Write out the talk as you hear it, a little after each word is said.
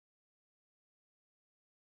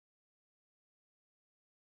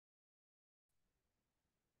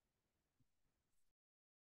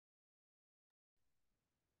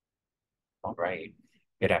All right.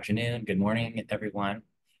 Good afternoon. Good morning, everyone.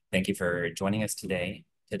 Thank you for joining us today.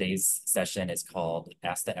 Today's session is called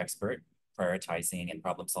Ask the Expert, Prioritizing and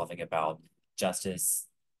Problem Solving about Justice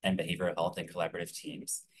and Behavioral Health in Collaborative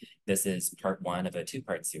Teams. This is part one of a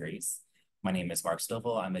two-part series. My name is Mark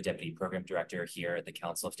Stovall. I'm a Deputy Program Director here at the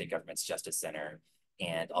Council of State Governments Justice Center,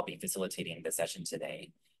 and I'll be facilitating the session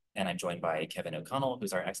today. And I'm joined by Kevin O'Connell,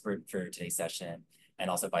 who's our expert for today's session, and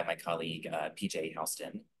also by my colleague, PJ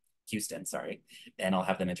Houston, sorry. And I'll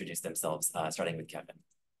have them introduce themselves, starting with Kevin.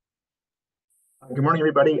 Good morning,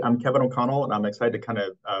 everybody. I'm Kevin O'Connell, and I'm excited to kind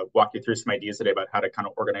of walk you through some ideas today about how to kind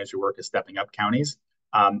of organize your work as stepping up counties.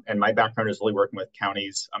 And my background is really working with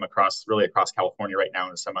counties across California right now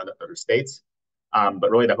and some other states. But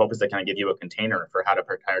really the hope is to kind of give you a container for how to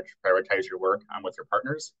prioritize your work with your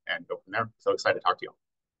partners and go from there. So excited to talk to you.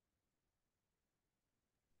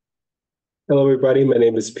 Hello, everybody. My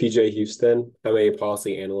name is PJ Houston. I'm a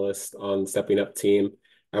policy analyst on Stepping Up team.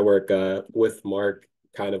 I work with Mark,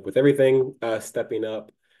 kind of with everything stepping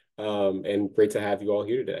up, and great to have you all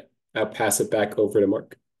here today. I'll pass it back over to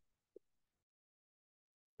Mark.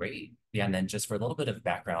 Great. Yeah, and then just for a little bit of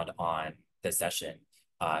background on the session.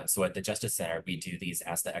 So at the Justice Center, we do these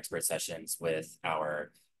Ask the Expert sessions with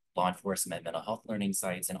our law enforcement mental health learning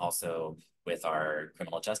sites and also with our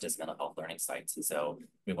criminal justice mental health learning sites. And so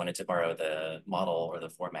we wanted to borrow the model or the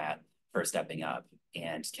format for stepping up.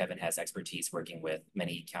 And Kevin has expertise working with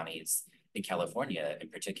many counties in California in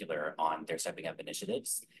particular on their stepping up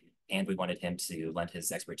initiatives. And we wanted him to lend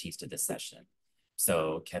his expertise to this session.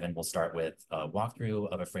 So Kevin will start with a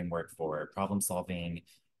walkthrough of a framework for problem solving,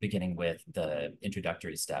 beginning with the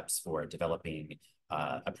introductory steps for developing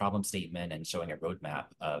a problem statement and showing a roadmap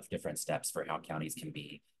of different steps for how counties can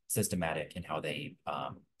be systematic in how they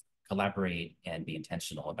collaborate and be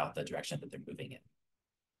intentional about the direction that they're moving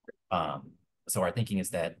in. So our thinking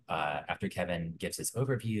is that after Kevin gives his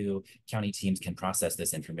overview, county teams can process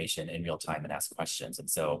this information in real time and ask questions. And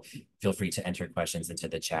so feel free to enter questions into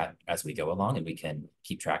the chat as we go along and we can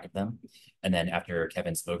keep track of them. And then after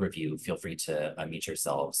Kevin's overview, feel free to unmute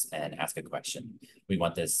yourselves and ask a question. We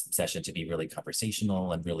want this session to be really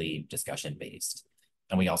conversational and really discussion-based.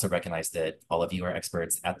 And we also recognize that all of you are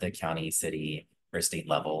experts at the county, city, or state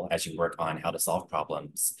level as you work on how to solve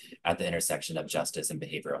problems at the intersection of justice and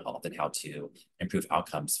behavioral health and how to improve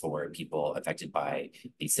outcomes for people affected by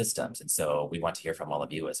these systems. And so we want to hear from all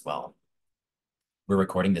of you as well. We're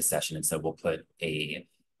recording this session, and so we'll put a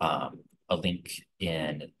link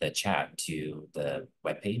in the chat to the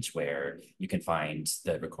webpage where you can find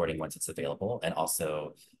the recording once it's available. And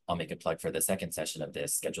also I'll make a plug for the second session of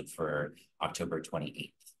this scheduled for October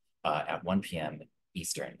 28th at 1 p.m.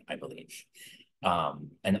 Eastern, I believe.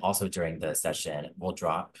 And also during the session, we'll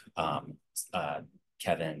drop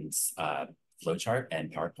Kevin's flowchart and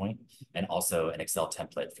PowerPoint, and also an Excel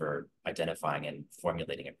template for identifying and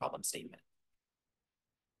formulating a problem statement.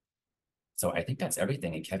 So I think that's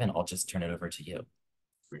everything. And Kevin, I'll just turn it over to you.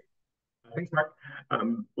 Great. Thanks, Mark.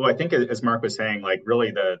 Well, I think as Mark was saying, like really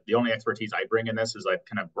the only expertise I bring in this is I've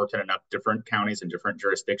kind of worked in enough different counties and different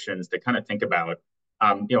jurisdictions to kind of think about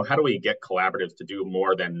how do we get collaboratives to do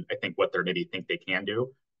more than I think what they maybe think they can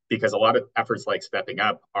do? Because a lot of efforts like stepping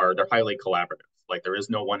up they're highly collaborative. Like there is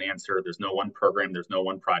no one answer, there's no one program, there's no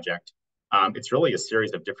one project. It's really a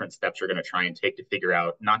series of different steps you're going to try and take to figure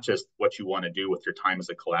out not just what you want to do with your time as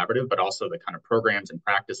a collaborative, but also the kind of programs and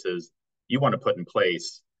practices you want to put in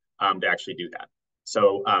place to actually do that.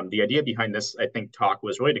 So the idea behind this, I think, talk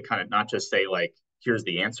was really to kind of not just say like, here's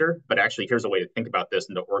the answer, but actually here's a way to think about this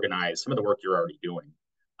and to organize some of the work you're already doing.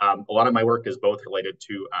 A lot of my work is both related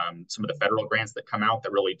to some of the federal grants that come out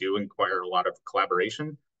that really do require a lot of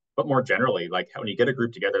collaboration, but more generally, like when you get a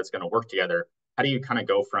group together that's going to work together, how do you kind of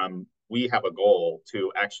go from we have a goal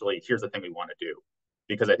to actually here's the thing we want to do?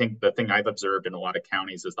 Because I think the thing I've observed in a lot of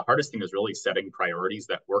counties is the hardest thing is really setting priorities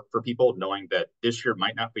that work for people, knowing that this year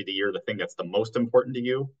might not be the year, the thing that's the most important to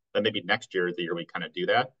you, but maybe next year is the year we kind of do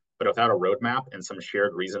that. But without a roadmap and some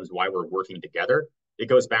shared reasons why we're working together, it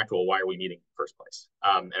goes back to, well, why are we meeting in the first place?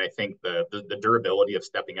 And I think the durability of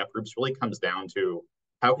stepping up groups really comes down to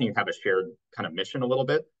how can you have a shared kind of mission a little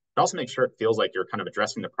bit, but also make sure it feels like you're kind of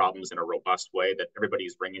addressing the problems in a robust way, that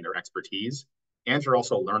everybody's bringing their expertise, and you're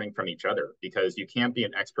also learning from each other, because you can't be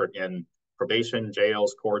an expert in probation,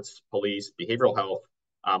 jails, courts, police, behavioral health,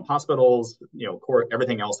 hospitals, court,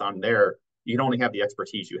 everything else on there. You can only have the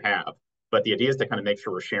expertise you have. But the idea is to kind of make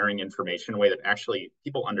sure we're sharing information in a way that actually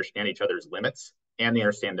people understand each other's limits and they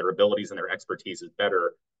understand their abilities and their expertise is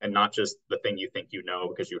better, and not just the thing you think you know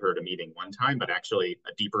because you heard a meeting one time, but actually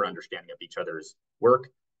a deeper understanding of each other's work,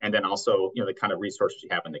 and then also the kind of resources you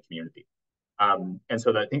have in the community. And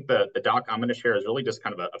so I think the doc I'm going to share is really just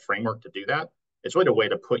kind of a framework to do that. It's really a way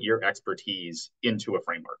to put your expertise into a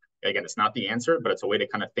framework. Again, it's not the answer, but it's a way to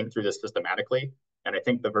kind of think through this systematically. And I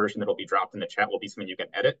think the version that'll be dropped in the chat will be something you can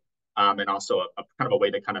edit, and also a kind of a way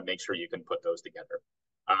to kind of make sure you can put those together.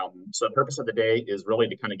 So the purpose of the day is really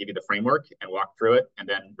to kind of give you the framework and walk through it, and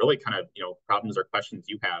then really kind of, problems or questions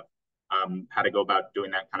you have, how to go about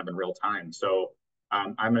doing that kind of in real time. So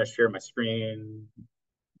I'm going to share my screen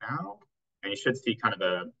now, and you should see kind of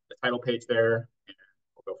the title page there, and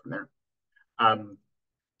we'll go from there.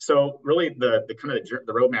 So really the kind of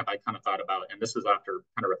the roadmap I kind of thought about, and this is after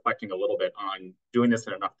kind of reflecting a little bit on doing this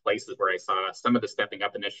in enough places where I saw some of the stepping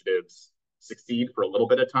up initiatives succeed for a little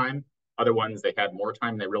bit of time. Other ones, they had more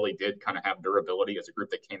time. They really did kind of have durability as a group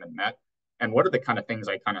that came and met. And one of the kind of things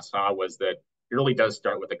I kind of saw was that it really does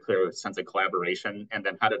start with a clear sense of collaboration, and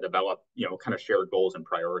then how to develop, kind of shared goals and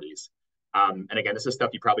priorities. And again, this is stuff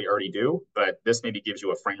you probably already do, but this maybe gives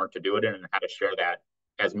you a framework to do it in and how to share that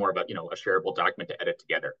as more of a, a shareable document to edit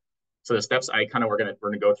together. So the steps we're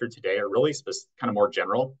gonna go through today are really kind of more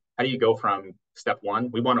general. How do you go from step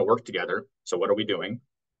one? We want to work together. So what are we doing?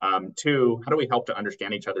 Two, how do we help to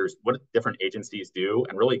understand each other's, what different agencies do,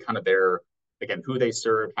 and really kind of again, who they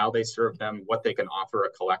serve, how they serve them, what they can offer a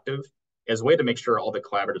collective, as a way to make sure all the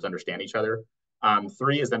collaborators understand each other.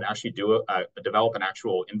 Three is then actually develop an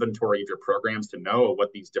actual inventory of your programs to know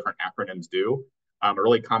what these different acronyms do. A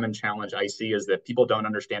really common challenge I see is that people don't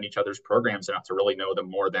understand each other's programs enough to really know them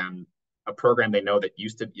more than a program they know that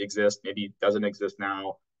used to exist, maybe doesn't exist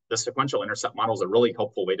now. The sequential intercept model is a really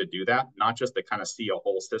helpful way to do that, not just to kind of see a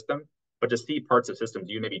whole system, but to see parts of systems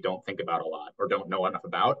you maybe don't think about a lot or don't know enough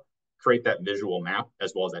about, create that visual map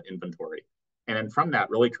as well as that inventory. And then from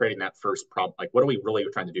that, really creating that first problem, like what are we really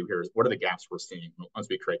trying to do here is what are the gaps we're seeing once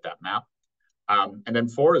we create that map? And then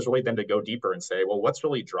four is really then to go deeper and say, well, what's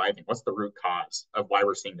really driving? What's the root cause of why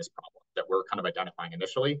we're seeing this problem that we're kind of identifying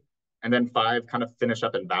initially? And then five, kind of finish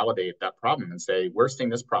up and validate that problem and say, we're seeing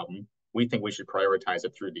this problem. We think we should prioritize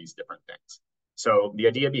it through these different things. So the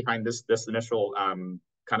idea behind this initial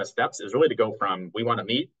kind of steps is really to go from we want to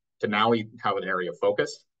meet to now we have an area of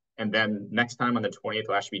focus. And then next time on the 20th,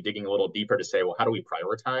 we'll actually be digging a little deeper to say, well, how do we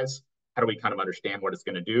prioritize? How do we kind of understand what it's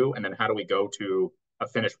going to do? And then how do we go to a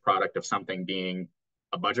finished product of something being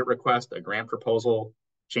a budget request, a grant proposal,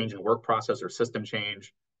 change in work process or system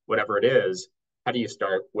change, whatever it is? How do you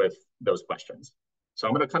start with those questions? So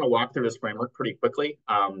I'm going to kind of walk through this framework pretty quickly.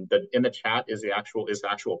 In the chat is the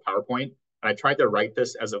actual PowerPoint. And I tried to write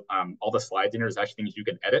this as all the slides in here is actually things you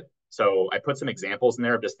can edit. So I put some examples in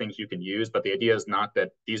there of just things you can use, but the idea is not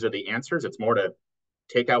that these are the answers. It's more to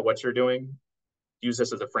take out what you're doing, use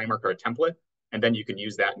this as a framework or a template, and then you can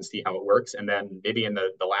use that and see how it works. And then maybe in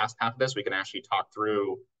the last half of this, we can actually talk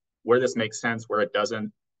through where this makes sense, where it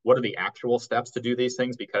doesn't, what are the actual steps to do these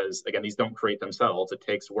things? Because again, these don't create themselves. It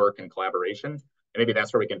takes work and collaboration. And maybe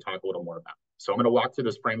that's where we can talk a little more about. So I'm going to walk through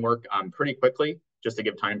this framework pretty quickly just to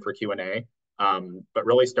give time for Q&A, but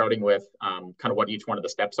really starting with kind of what each one of the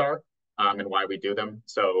steps are and why we do them.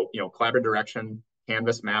 So, collaborative direction,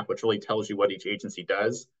 canvas map, which really tells you what each agency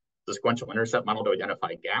does, the sequential intercept model to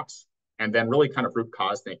identify gaps, and then really kind of root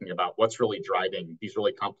cause thinking about what's really driving these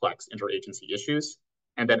really complex interagency issues,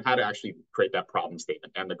 and then how to actually create that problem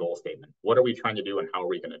statement and the goal statement. What are we trying to do and how are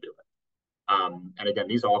we going to do it? And again,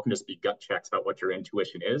 these all can just be gut checks about what your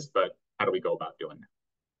intuition is, but how do we go about doing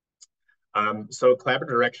that? So collaborative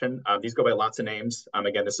direction, these go by lots of names.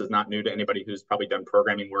 Again, this is not new to anybody who's probably done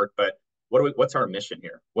programming work, but what's our mission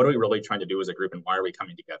here? What are we really trying to do as a group and why are we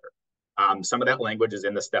coming together? Some of that language is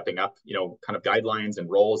in the stepping up, kind of guidelines and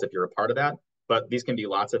roles if you're a part of that, but these can be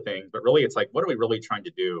lots of things. But really, it's like, what are we really trying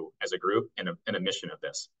to do as a group in a mission of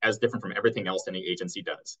this, as different from everything else any agency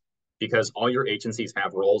does? Because all your agencies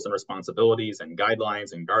have roles and responsibilities and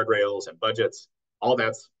guidelines and guardrails and budgets. All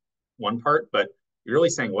that's one part, but you're really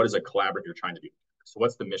saying, what is a collaborative you're trying to do? So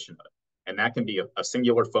what's the mission of it? And that can be a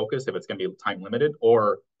singular focus if it's going to be time limited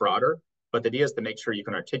or broader. But the idea is to make sure you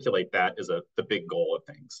can articulate that as the big goal of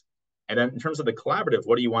things. And then in terms of the collaborative,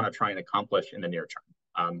 what do you want to try and accomplish in the near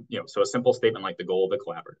term? So a simple statement like the goal of the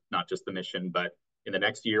collaborative, not just the mission, but in the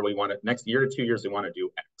next year, next year to 2 years, we want to do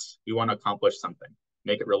X. We want to accomplish something,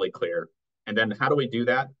 make it really clear. And then how do we do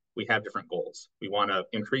that? We have different goals. We want to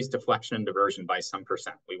increase deflection and diversion by some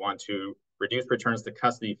percent. We want to reduce returns to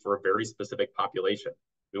custody for a very specific population.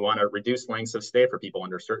 We want to reduce lengths of stay for people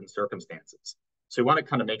under certain circumstances. So we want to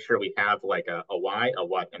kind of make sure we have like a why, a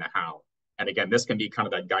what, and a how. And again, this can be kind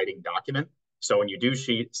of that guiding document. So when you do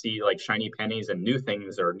see like shiny pennies and new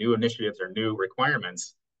things or new initiatives or new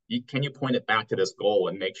requirements, can you point it back to this goal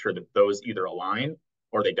and make sure that those either align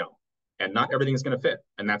or they don't? And not everything's going to fit,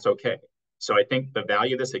 and that's okay. So I think the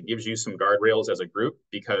value of this, it gives you some guardrails as a group,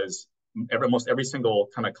 because almost every single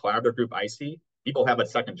kind of collaborative group I see, people have a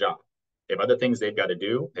second job. They have other things they've got to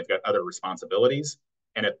do. They've got other responsibilities.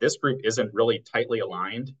 And if this group isn't really tightly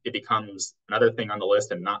aligned, it becomes another thing on the list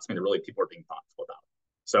and not something that really people are being thoughtful about.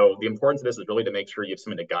 So the importance of this is really to make sure you have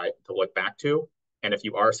something to guide, to look back to. And if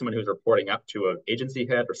you are someone who's reporting up to an agency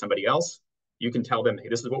head or somebody else, you can tell them, hey,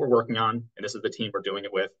 this is what we're working on, and this is the team we're doing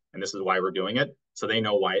it with, and this is why we're doing it. So they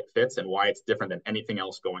know why it fits and why it's different than anything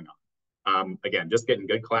else going on. Again, just getting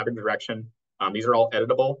good collaborative direction. These are all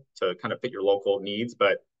editable to kind of fit your local needs,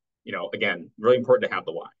 but again, really important to have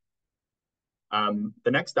the why.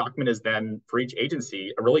 The next document is then for each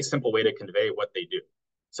agency, a really simple way to convey what they do.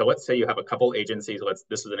 So let's say you have a couple agencies.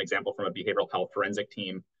 This is an example from a behavioral health forensic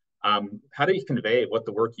team. How do you convey what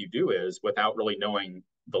the work you do is without really knowing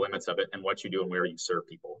the limits of it and what you do and where you serve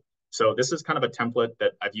people? So this is kind of a template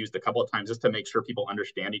that I've used a couple of times just to make sure people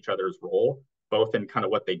understand each other's role, both in kind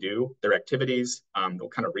of what they do, their activities, the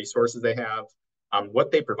kind of resources they have,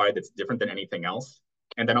 what they provide that's different than anything else,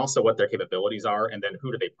 and then also what their capabilities are, and then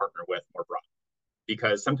who do they partner with more broadly.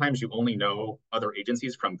 Because sometimes you only know other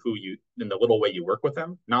agencies from who you, in the little way you work with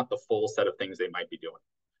them, not the full set of things they might be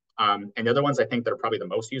doing. And the other ones I think that are probably the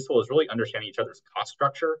most useful is really understanding each other's cost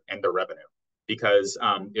structure and their revenue. Because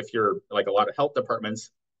if you're like a lot of health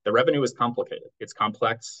departments, the revenue is complicated. It's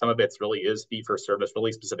complex. Some of it's really is fee for service,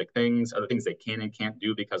 really specific things, other things they can and can't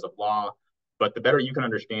do because of law. But the better you can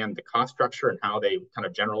understand the cost structure and how they kind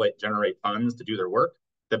of generate funds to do their work,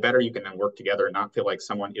 the better you can then work together and not feel like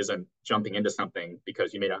someone isn't jumping into something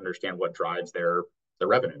because you may not understand what drives their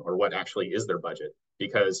revenue or what actually is their budget.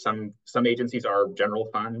 Because some agencies are general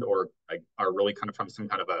fund or are really kind of from some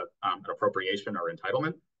kind of an appropriation or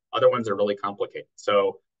entitlement. Other ones are really complicated.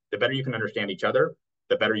 So the better you can understand each other,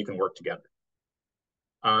 the better you can work together.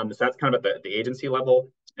 So that's kind of at the agency level.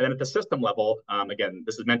 And then at the system level, again,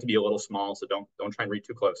 this is meant to be a little small, so don't try and read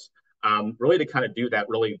too close. Really to kind of do that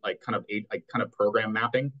really kind of program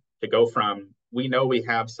mapping to go from, we know we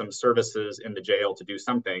have some services in the jail to do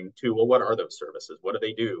something, to, well, what are those services? What do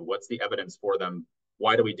they do? What's the evidence for them?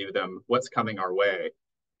 Why do we do them? What's coming our way?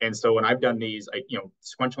 And so when I've done these,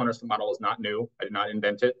 sequential intercept model is not new. I did not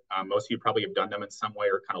invent it. Most of you probably have done them in some way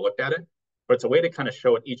or kind of looked at it. But it's a way to kind of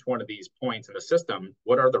show at each one of these points in the system,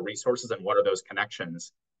 what are the resources and what are those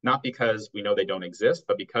connections? Not because we know they don't exist,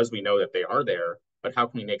 but because we know that they are there, but how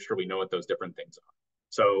can we make sure we know what those different things are?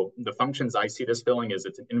 So the functions I see this filling is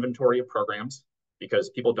it's an inventory of programs, because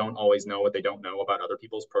people don't always know what they don't know about other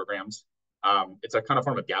people's programs. It's a kind of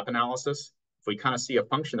form of gap analysis. If we kind of see a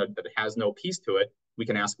function that has no piece to it, we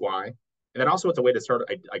can ask why. And then also it's a way to start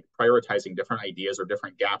prioritizing different ideas or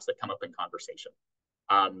different gaps that come up in conversation.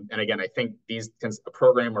 And again, I think a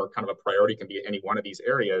program or kind of a priority can be any one of these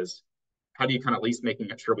areas. How do you kind of at least making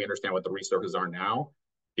sure we understand what the resources are now?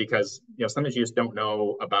 Because sometimes you just don't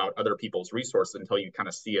know about other people's resources until you kind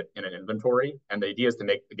of see it in an inventory. And the idea is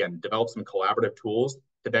to develop some collaborative tools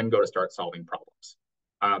to then go to start solving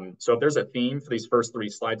problems. So if there's a theme for these first 3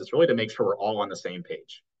 slides, it's really to make sure we're all on the same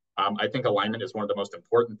page. I think alignment is one of the most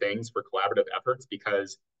important things for collaborative efforts,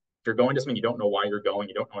 because if you're going to something you don't know why you're going,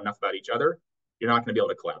 you don't know enough about each other, you're not going to be able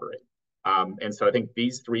to collaborate. And so I think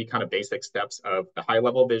these 3 kind of basic steps of the high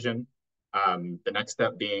level vision, the next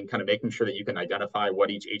step being kind of making sure that you can identify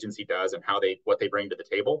what each agency does and what they bring to the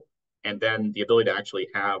table. And then the ability to actually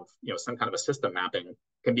have, some kind of a system mapping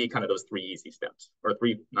can be kind of those 3 easy steps, or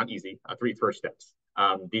 3 first steps.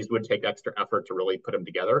 These would take extra effort to really put them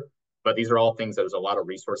together, but these are all things that there's a lot of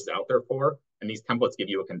resources out there for. And these templates give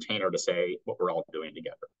you a container to say what we're all doing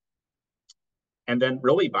together. And then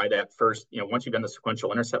really by that first, once you've done the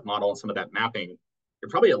sequential intercept model and some of that mapping, you're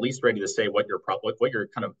probably at least ready to say what your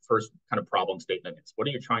kind of first kind of problem statement is. What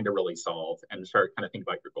are you trying to really solve, and start kind of think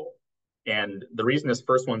about your goal. And the reason this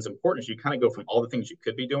first one's important is you kind of go from all the things you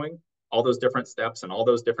could be doing, all those different steps and all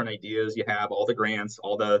those different ideas you have, all the grants,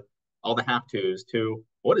 all the have-tos, to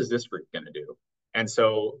what is this group going to do? And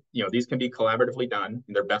so, these can be collaboratively done.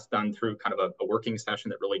 And they're best done through kind of a working session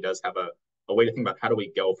that really does have a way to think about how do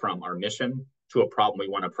we go from our mission to a problem we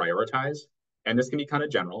want to prioritize. And this can be kind of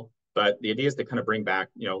general, but the idea is to kind of bring back,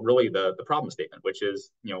 really the problem statement, which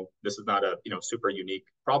is, this is not a, super unique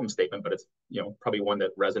problem statement, but it's, probably one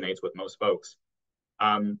that resonates with most folks.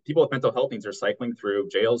 People with mental health needs are cycling through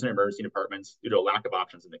jails and emergency departments due to a lack of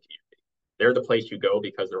options in the community. They're the place you go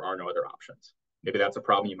because there are no other options. Maybe that's a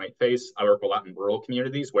problem you might face. I work a lot in rural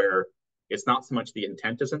communities where it's not so much the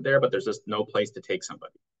intent isn't there, but there's just no place to take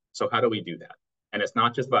somebody. So how do we do that? And it's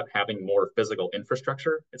not just about having more physical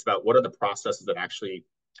infrastructure. It's about what are the processes that actually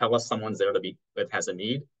tell us someone's there that has a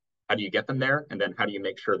need. How do you get them there? And then how do you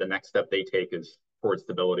make sure the next step they take is towards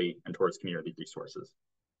stability and towards community resources.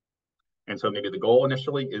 And so maybe the goal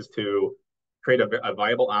initially is to create a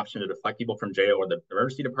viable option to deflect people from jail or the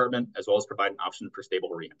emergency department, as well as provide an option for stable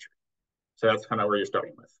reentry. So that's kind of where you're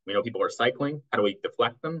starting with. We know people are cycling. How do we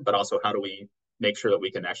deflect them? But also, how do we make sure that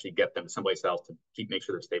we can actually get them someplace else to make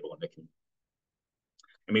sure they're stable in the community?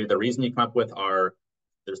 I mean, the reason you come up with are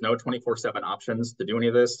there's no 24/7 options to do any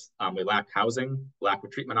of this. We lack housing, lack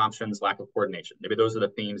of treatment options, lack of coordination. Maybe those are the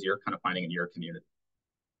themes you're kind of finding in your community.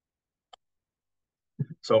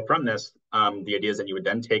 So from this, the idea is that you would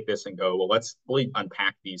then take this and go, well, let's really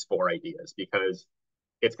unpack these 4 ideas, because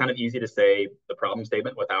it's kind of easy to say the problem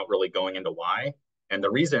statement without really going into why. And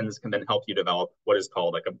the reasons can then help you develop what is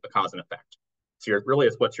called like a cause and effect. So really,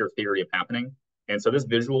 it's what's your theory of happening. And so this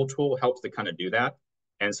visual tool helps to kind of do that.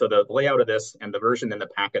 And so the layout of this and the version in the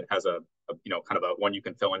packet has a kind of a one you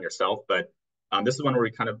can fill in yourself. But this is one where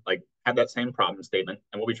we kind of like had that same problem statement.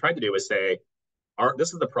 And what we tried to do is say,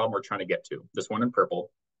 this is the problem we're trying to get to. This one in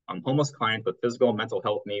purple, homeless clients with physical and mental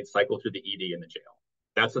health needs cycle through the ED in the jail.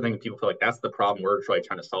 That's the thing that people feel like that's the problem we're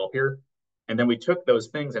trying to solve here. And then we took those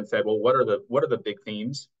things and said, well, what are the big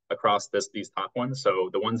themes across these top ones?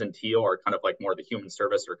 So the ones in teal are kind of like more the human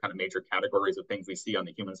service or kind of major categories of things we see on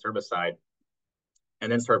the human service side.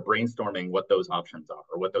 And then start brainstorming what those options are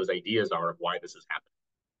or what those ideas are of why this is happening.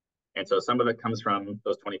 And so some of it comes from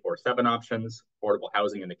those 24/7 options, affordable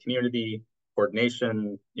housing in the community,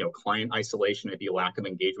 coordination, client isolation, maybe lack of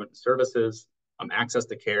engagement in services, access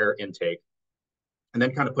to care, intake, and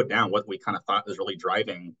then kind of put down what we kind of thought was really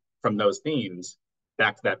driving from those themes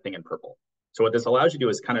back to that thing in purple. So what this allows you to do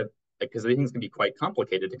is kind of, because these things can be quite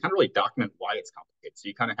complicated, to kind of really document why it's complicated. So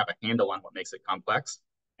you kind of have a handle on what makes it complex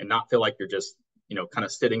and not feel like you're just, kind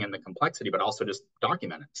of sitting in the complexity, but also just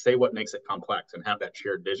document it, say what makes it complex and have that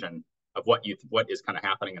shared vision of what is kind of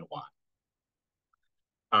happening and why.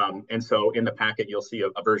 And so in the packet, you'll see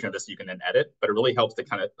a version of this you can then edit, but it really helps to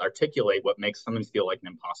kind of articulate what makes something feel like an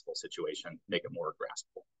impossible situation, make it more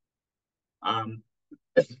graspable.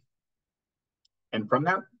 And from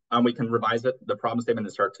that, we can revise the problem statement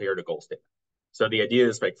and start to hear the goal statement. So the idea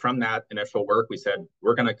is like from that initial work, we said,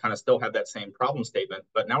 we're going to kind of still have that same problem statement,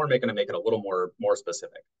 but now we're going to make it a little more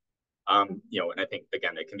specific. And I think,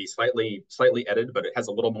 again, it can be slightly edited, but it has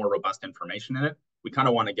a little more robust information in it. We kind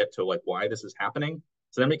of want to get to like why this is happening.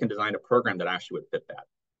 So then we can design a program that actually would fit that.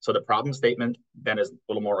 So the problem statement then is a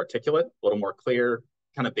little more articulate, a little more clear,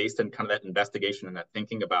 kind of based in kind of that investigation and that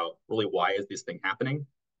thinking about really why is this thing happening.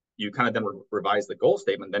 You kind of then revise the goal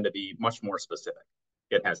statement then to be much more specific.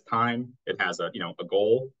 It has time, it has a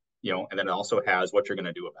goal, and then it also has what you're going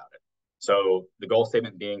to do about it. So the goal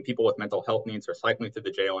statement being people with mental health needs are cycling through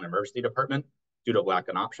the jail and emergency department due to lack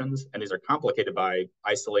of options. And these are complicated by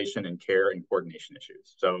isolation and care and coordination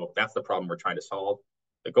issues. So that's the problem we're trying to solve.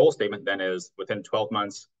 The goal statement then is within 12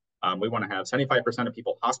 months, we want to have 75% of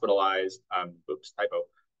people hospitalized,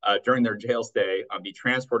 during their jail stay, be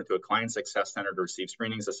transported to a client success center to receive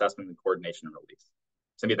screenings, assessment, and coordination and release.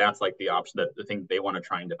 So maybe that's like the option, that the thing they want to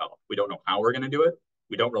try and develop. We don't know how we're going to do it.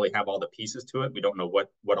 We don't really have all the pieces to it. We don't know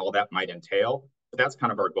what all that might entail, but that's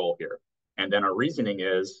kind of our goal here. And then our reasoning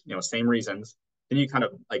is, same reasons. Then you kind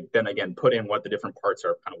of like, then again, put in what the different parts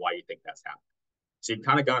are, kind of why you think that's happening. So you've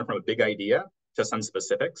kind of gone from a big idea to some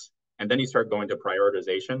specifics, and then you start going to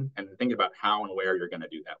prioritization and thinking about how and where you're going to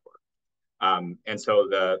do that work. And so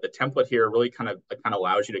the template here really kind of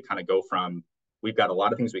allows you to kind of go from, we've got a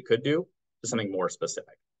lot of things we could do, to something more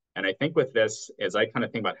specific. And I think with this, as I kind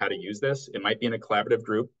of think about how to use this, it might be in a collaborative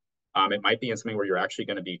group. It might be in something where you're actually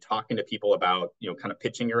going to be talking to people about, kind of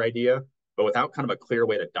pitching your idea, but without kind of a clear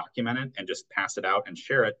way to document it and just pass it out and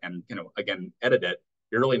share it and, again, edit it,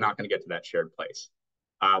 you're really not going to get to that shared place.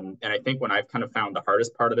 And I think when I've kind of found the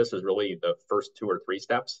hardest part of this is really the first 2 or 3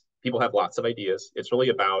 steps. People have lots of ideas. It's really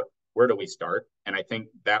about where do we start? And I think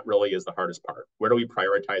that really is the hardest part. Where do we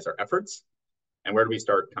prioritize our efforts? And where do we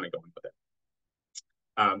start kind of going with it?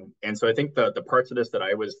 And so I think the parts of this that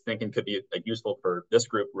I was thinking could be like useful for this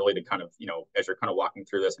group really to kind of, as you're kind of walking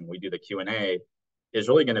through this and we do the Q&A, is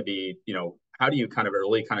really going to be, how do you kind of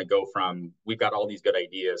really kind of go from, we've got all these good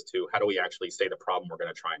ideas to how do we actually say the problem we're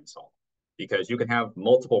going to try and solve? Because you can have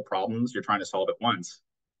multiple problems you're trying to solve at once,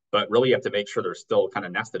 but really you have to make sure they're still kind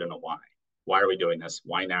of nested in a why. Why are we doing this?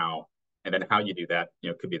 Why now? And then how you do that,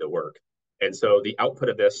 could be the work. And so the output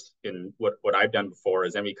of this in what I've done before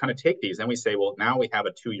is then we kind of take these and we say, well, now we have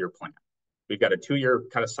a 2-year plan. We've got a 2-year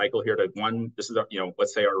kind of cycle here to one, this is, our,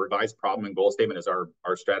 let's say our revised problem and goal statement is our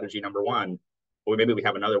strategy number 1. Or maybe we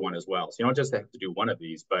have another one as well. So you don't just have to do one of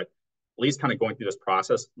these, but at least kind of going through this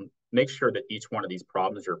process, make sure that each one of these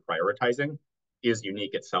problems you're prioritizing is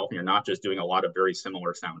unique itself. And you're not just doing a lot of very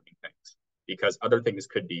similar sounding things. because other things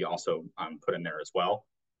could be also put in there as well.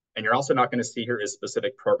 And you're also not going to see here is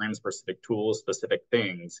specific programs, specific tools, specific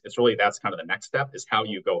things. It's really, that's kind of the next step, is how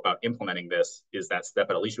you go about implementing this is that step,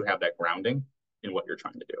 but at least you have that grounding in what you're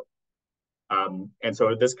trying to do. And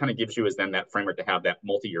so this kind of gives you is then that framework to have that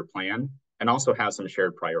multi-year plan and also have some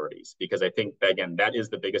shared priorities, because I think that, again, that is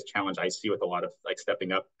the biggest challenge I see with a lot of like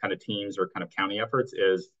stepping up kind of teams or kind of county efforts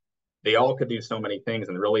is they all could do so many things.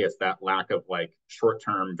 And really it's that lack of like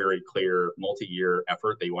short-term, very clear multi-year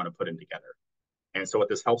effort that you want to put in together. And so what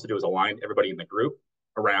this helps to do is align everybody in the group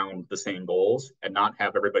around the same goals and not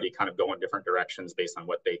have everybody kind of go in different directions based on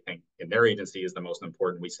what they think in their agency is the most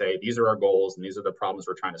important. We say, these are our goals and these are the problems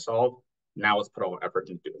we're trying to solve. Now let's put all our effort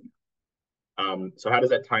into doing it. So how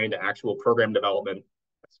does that tie into actual program development?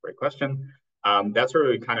 That's a great question. That's where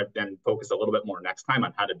we kind of then focus a little bit more next time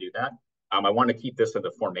on how to do that. I want to keep this at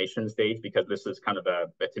the formation stage because this is kind of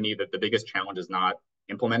to me, the biggest challenge is not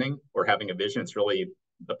implementing or having a vision. It's really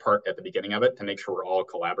the part at the beginning of it to make sure we're all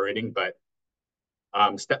collaborating. But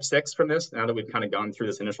step 6 from this, now that we've kind of gone through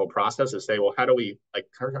this initial process, is say, well, how do we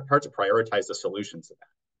hard to prioritize the solutions to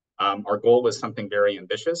that? Our goal was something very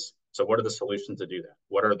ambitious. So what are the solutions to do that?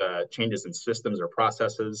 What are the changes in systems or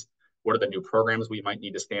processes? What are the new programs we might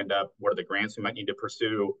need to stand up? What are the grants we might need to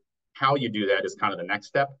pursue? How you do that is kind of the next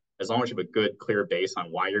step, as long as you have a good, clear base on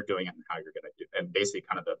why you're doing it and how you're going to do it, and basically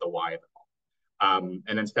kind of the why of it all.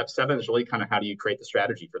 And then step 7 is really kind of how do you create the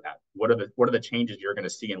strategy for that? What are the changes you're going to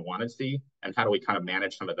see and want to see, and how do we kind of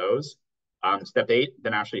manage some of those? Step 8,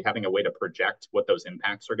 then actually having a way to project what those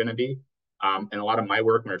impacts are going to be. And a lot of my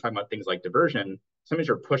work, when we're talking about things like diversion, sometimes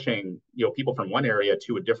you're pushing people from one area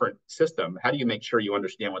to a different system. How do you make sure you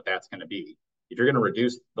understand what that's going to be? If you're going to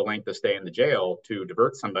reduce the length of stay in the jail to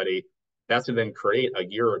divert somebody, that's to then create a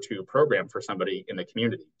year or two program for somebody in the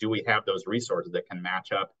community. Do we have those resources that can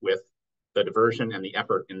match up with the diversion and the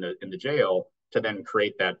effort in the jail to then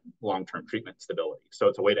create that long-term treatment stability? So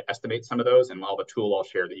it's a way to estimate some of those, and I'll have a tool I'll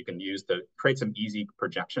share that you can use to create some easy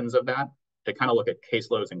projections of that, to kind of look at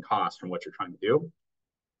caseloads and costs from what you're trying to do.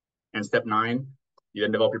 And step 9, you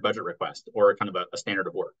then develop your budget request or kind of a standard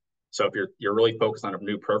of work. So if you're really focused on a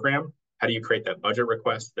new program, how do you create that budget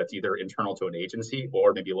request that's either internal to an agency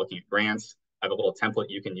or maybe looking at grants? I have a little template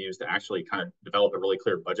you can use to actually kind of develop a really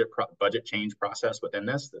clear budget change process within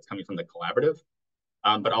this that's coming from the collaborative,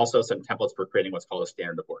 but also some templates for creating what's called a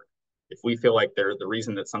standard of work. If we feel like the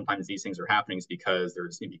reason that sometimes these things are happening is because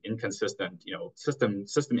there's maybe inconsistent,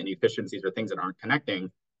 system inefficiencies or things that aren't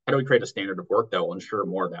connecting, how do we create a standard of work that will ensure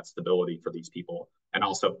more of that stability for these people and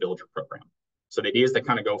also build your program? So the idea is to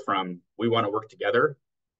kind of go from we want to work together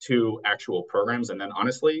to actual programs. And then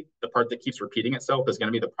honestly, the part that keeps repeating itself is going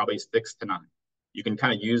to be the probably 6 to 9. You can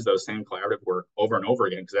kind of use those same collaborative work over and over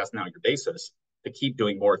again because that's now your basis to keep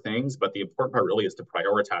doing more things. But the important part really is to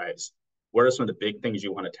prioritize what are some of the big things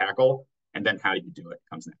you want to tackle, and then how do you do it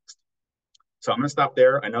comes next. So I'm going to stop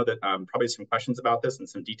there. I know that probably some questions about this and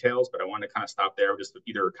some details, but I want to kind of stop there just with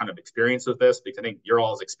either kind of experience with this, because I think your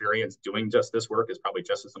all's experience doing just this work is probably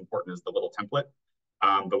just as important as the little template.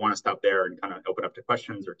 But want to stop there and kind of open up to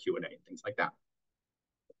questions or Q&A and things like that.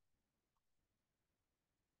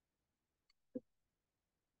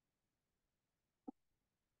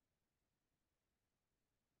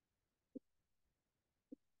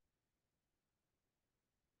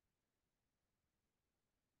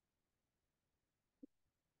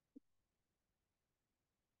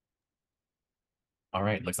 All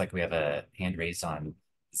right, looks like we have a hand raised on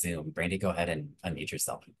Zoom. Brandy, go ahead and unmute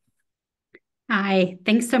yourself. Hi,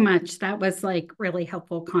 thanks so much. That was like really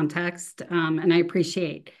helpful context. And I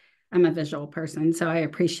appreciate, I'm a visual person, so I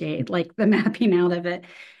appreciate like the mapping out of it.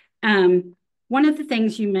 One of the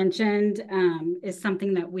things you mentioned is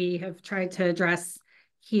something that we have tried to address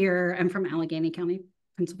here. I'm from Allegheny County,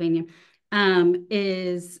 Pennsylvania.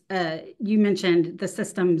 You mentioned the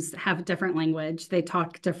systems have different language. They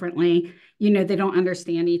talk differently. They don't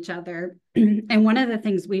understand each other. And one of the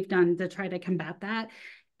things we've done to try to combat that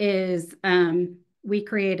is we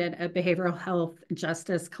created a behavioral health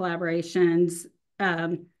justice collaborations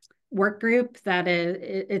work group that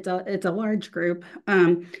it's a large group,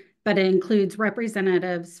 but it includes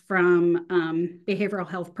representatives from behavioral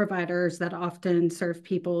health providers that often serve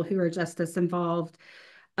people who are justice involved.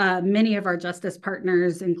 Many of our justice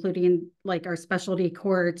partners, including like our specialty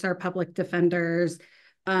courts, our public defenders,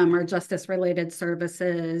 our justice-related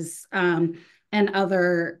services, and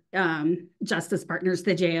other justice partners,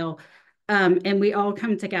 the jail. And we all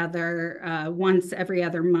come together once every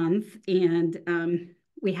other month, and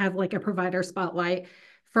we have like a provider spotlight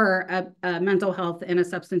for a mental health and a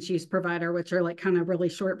substance use provider, which are like kind of really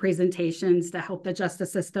short presentations to help the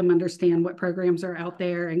justice system understand what programs are out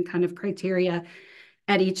there and kind of criteria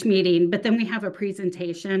at each meeting. But then we have a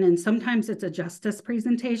presentation, and sometimes it's a justice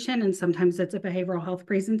presentation and sometimes it's a behavioral health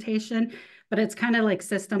presentation, but it's kind of like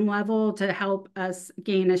system level to help us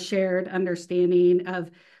gain a shared understanding of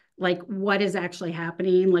like what is actually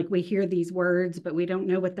happening. Like we hear these words, but we don't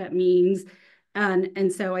know what that means.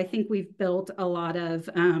 And so I think we've built a lot of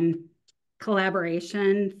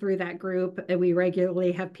collaboration through that group. And we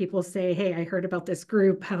regularly have people say, hey, I heard about this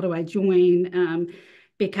group. How do I join?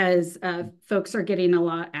 Because folks are getting a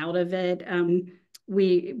lot out of it.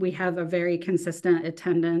 We have a very consistent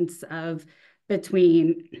attendance of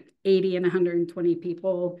between 80 and 120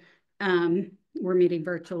 people. We're meeting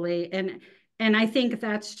virtually. And I think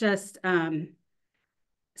that's just,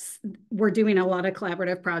 we're doing a lot of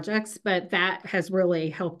collaborative projects, but that has really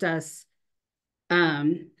helped us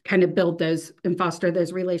kind of build those and foster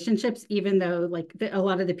those relationships, even though like a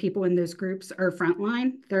lot of the people in those groups are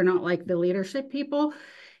frontline. They're not like the leadership people.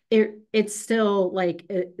 It's still like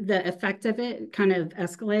the effect of it kind of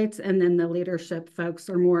escalates, and then the leadership folks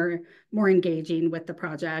are more engaging with the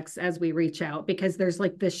projects as we reach out, because there's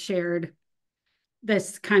like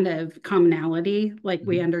this kind of commonality, like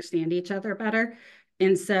we understand each other better.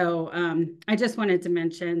 And so I just wanted to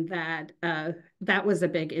mention that that was a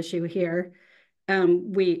big issue here.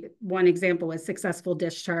 One example was successful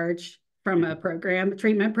discharge from a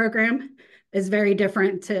treatment program is very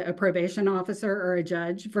different to a probation officer or a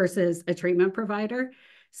judge versus a treatment provider.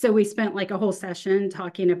 So we spent like a whole session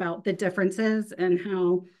talking about the differences and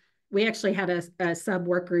how we actually had a sub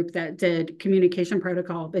work group that did communication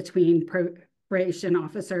protocol between probation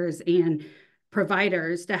officers and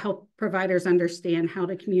providers to help providers understand how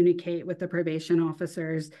to communicate with the probation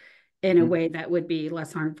officers in a way that would be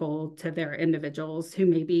less harmful to their individuals who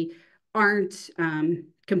maybe aren't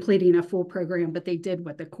completing a full program, but they did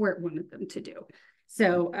what the court wanted them to do.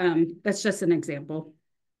 So that's just an example.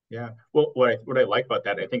 Yeah. Well, what I like about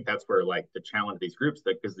that, I think that's where like the challenge of these groups,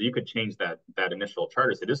 because you could change that initial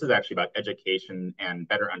charter. So this is actually about education and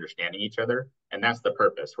better understanding each other, and that's the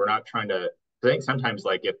purpose. We're not trying to. I think sometimes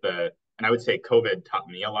like and I would say COVID taught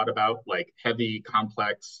me a lot about like heavy,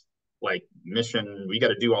 complex, like mission. We got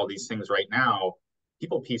to do all these things right now.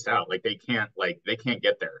 People peace out. Like they can't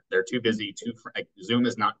get there. They're too busy. Like, Zoom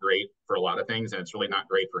is not great for a lot of things, and it's really not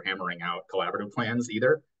great for hammering out collaborative plans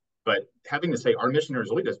either. But having to say our mission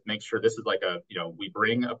is really just make sure this is like we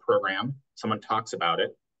bring a program, someone talks about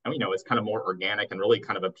it, and it's kind of more organic and really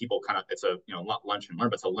kind of it's a lunch and learn,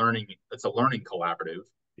 but it's a learning collaborative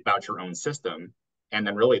about your own system. And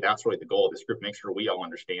then really that's really the goal of this group, make sure we all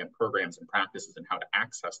understand programs and practices and how to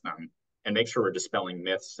access them, and make sure we're dispelling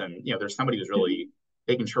myths. And there's somebody who's really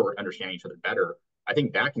making sure we're understanding each other better. I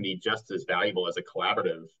think that can be just as valuable as a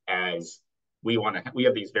collaborative as we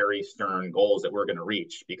have these very stern goals that we're going to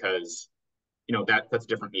reach, because that's a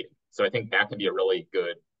different meeting. So I think that can be a really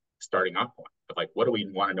good starting off point of like, what do we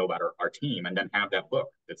want to know about our team, and then have that book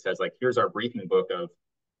that says like, here's our briefing book of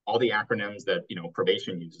all the acronyms that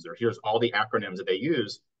probation uses, or here's all the acronyms that they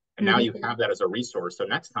use, and now you have that as a resource, so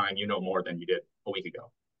next time you know more than you did a week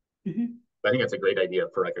ago. I think that's a great idea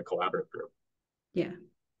for like a collaborative group. Yeah.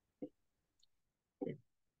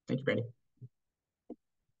 Thank you, Brandy.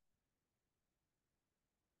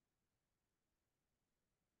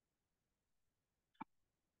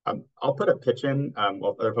 I'll put a pitch in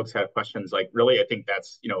while other folks have questions. Like, really, I think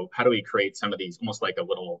that's, how do we create some of these almost like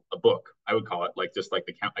a book, I would call it, like just like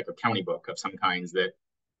like a county book of some kinds, that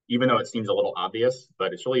even though it seems a little obvious,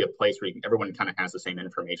 but it's really a place where everyone kind of has the same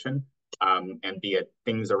information. And be it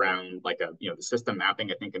things around like the system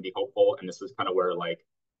mapping, I think can be helpful. And this is kind of where like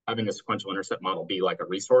having a sequential intercept model be like a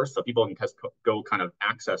resource so people can go kind of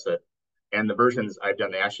access it. And the versions I've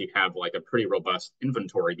done, they actually have like a pretty robust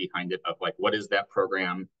inventory behind it of like, what is that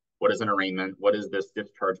program? What is an arraignment? What is this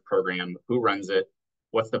discharge program? Who runs it?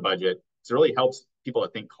 What's the budget? So it really helps people to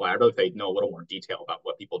think collaboratively if they know a little more detail about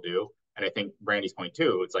what people do. And I think Brandy's point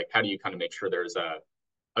too, it's like, how do you kind of make sure there's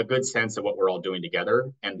a good sense of what we're all doing together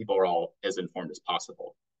and people are all as informed as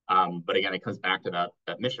possible. But again, it comes back to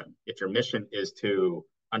that mission. If your mission is to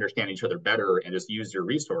understand each other better and just use your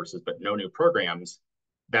resources, but no new programs,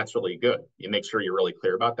 that's really good. You make sure you're really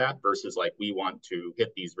clear about that versus like, we want to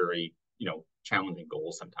hit these very, challenging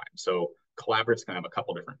goals sometimes. So collaboratives can have a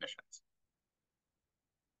couple different missions.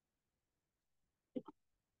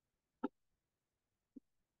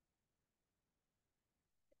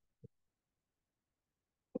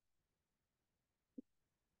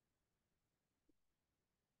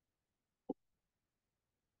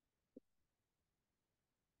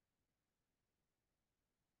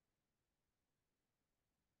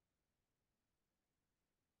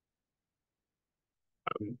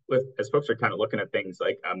 With as folks are kind of looking at things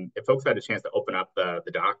like if folks had a chance to open up the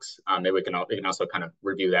docs, maybe we can also kind of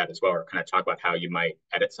review that as well, or kind of talk about how you might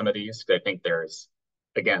edit some of these. I think there's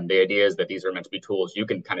again the idea is that these are meant to be tools you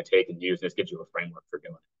can kind of take and use, and this gives you a framework for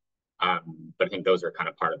doing it. But I think those are kind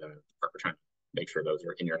of part of the part we're trying to make sure those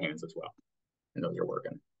are in your hands as well, and those are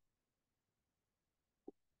working.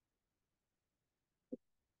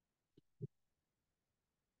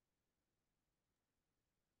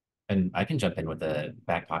 And I can jump in with a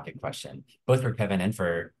back pocket question, both for Kevin and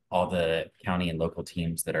for all the county and local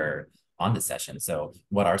teams that are on the session. So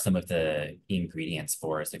what are some of the key ingredients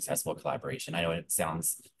for successful collaboration? I know it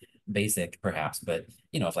sounds basic perhaps, but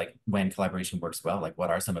if like when collaboration works well, like what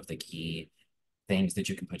are some of the key things that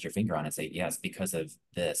you can put your finger on and say, yes, because of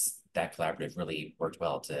this, that collaborative really worked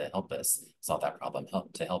well to help us solve that problem,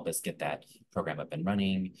 help us get that program up and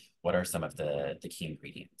running? What are some of the key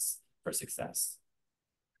ingredients for success?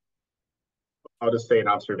 I'll just say an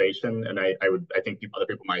observation, and I think other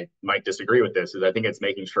people might disagree with this. Is I think it's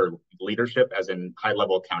making sure leadership, as in high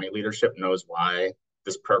level county leadership, knows why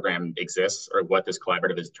this program exists or what this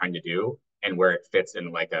collaborative is trying to do and where it fits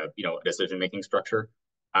in like a decision making structure.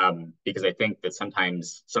 Because I think that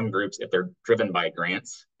sometimes some groups, if they're driven by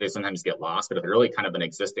grants, they sometimes get lost. But if they're really kind of an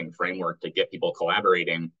existing framework to get people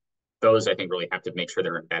collaborating, those I think really have to make sure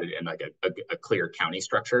they're embedded in like a clear county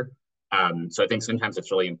structure. So I think sometimes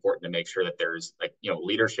it's really important to make sure that there's like,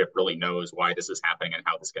 leadership really knows why this is happening and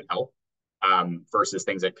how this can help, versus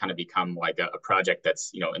things that kind of become like a project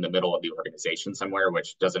that's, in the middle of the organization somewhere,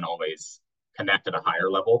 which doesn't always connect at a higher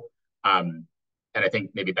level. And I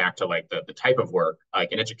think maybe back to like the type of work,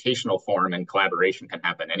 like an educational forum and collaboration can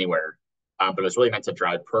happen anywhere. But it was really meant to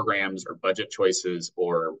drive programs or budget choices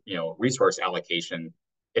or, resource allocation.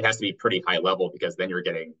 It has to be pretty high level because then you're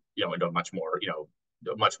getting, into a much more,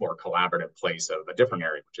 a much more collaborative place of a different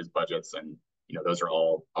area, which is budgets. And, those are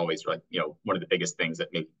all always like, one of the biggest things that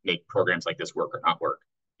make programs like this work or not work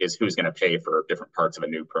is who's going to pay for different parts of a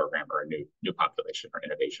new program or a new population or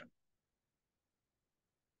innovation.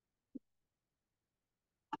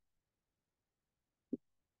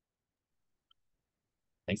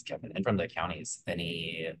 Thanks, Kevin. And from the counties,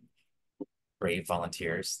 any brave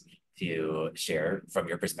volunteers to share from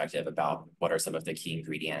your perspective about what are some of the key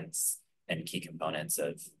ingredients and key components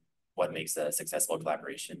of what makes a successful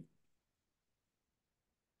collaboration?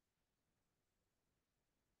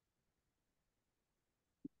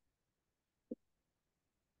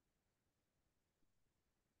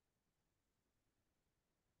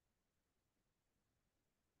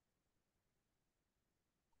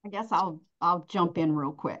 I guess I'll jump in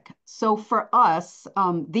real quick. So for us,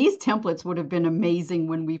 these templates would have been amazing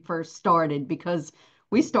when we first started because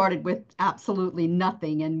we started with absolutely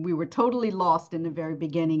nothing and we were totally lost in the very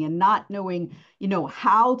beginning and not knowing,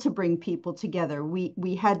 how to bring people together.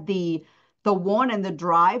 We had the want and the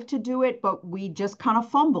drive to do it, but we just kind of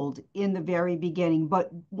fumbled in the very beginning. But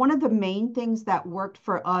one of the main things that worked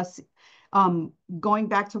for us, going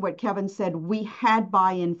back to what Kevin said, we had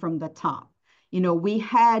buy-in from the top. We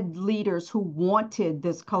had leaders who wanted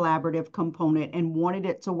this collaborative component and wanted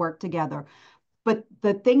it to work together. But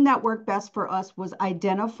the thing that worked best for us was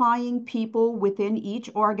identifying people within each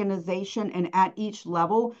organization and at each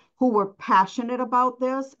level who were passionate about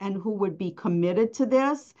this and who would be committed to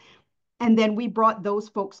this. And then we brought those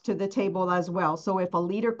folks to the table as well. So if a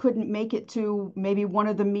leader couldn't make it to maybe one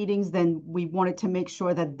of the meetings, then we wanted to make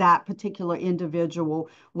sure that that particular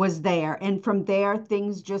individual was there. And from there,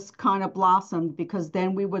 things just kind of blossomed because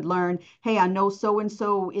then we would learn, hey, I know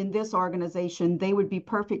so-and-so in this organization, they would be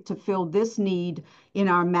perfect to fill this need in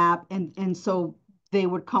our map. And so they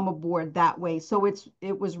would come aboard that way. So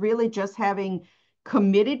it was really just having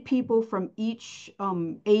committed people from each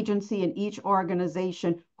agency and each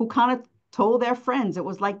organization who kind of told their friends. It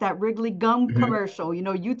was like that Wrigley gum commercial,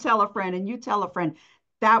 you tell a friend and you tell a friend.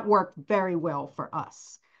 That worked very well for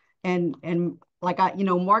us. And like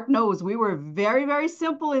Mark knows we were very, very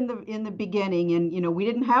simple in the beginning and we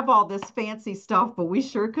didn't have all this fancy stuff, but we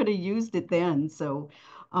sure could have used it then. So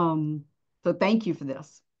thank you for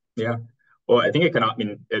this. Yeah. Well, I think it can,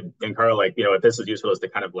 and Carl, like, if this is useful is to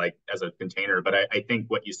kind of like as a container, but I think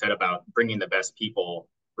what you said about bringing the best people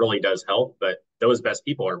really does help, but those best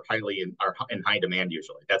people are in high demand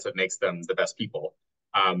usually. That's what makes them the best people.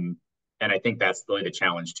 And I think that's really the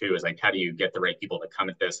challenge too, is like, how do you get the right people to come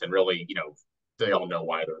at this and really, they all know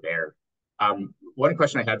why they're there. One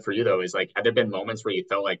question I had for you though is like, have there been moments where you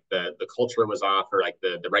felt like the culture was off or like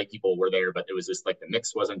the right people were there, but it was just like the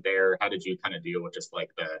mix wasn't there? How did you kind of deal with just like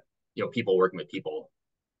the people working with people?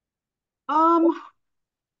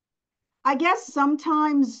 I guess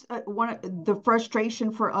sometimes the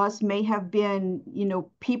frustration for us may have been,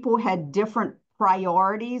 people had different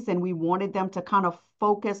priorities and we wanted them to kind of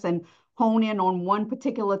focus and hone in on one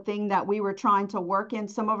particular thing that we were trying to work in.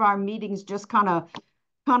 Some of our meetings just kind of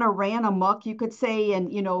ran amok, you could say,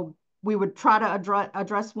 and we would try to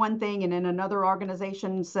address one thing, and then another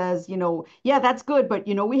organization says, yeah, that's good, but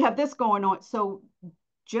we have this going on. So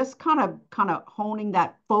just kind of honing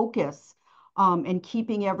that focus, and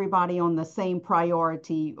keeping everybody on the same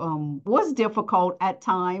priority, was difficult at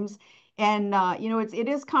times. And it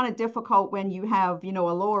is kind of difficult when you have a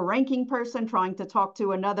lower ranking person trying to talk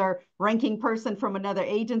to another ranking person from another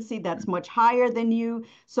agency that's much higher than you.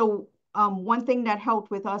 So one thing that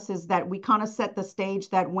helped with us is that we kind of set the stage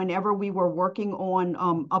that whenever we were working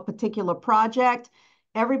on a particular project,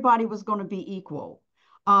 everybody was going to be equal.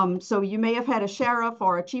 So you may have had a sheriff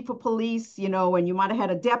or a chief of police, and you might have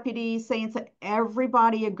had a deputy saying, so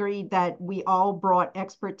everybody agreed that we all brought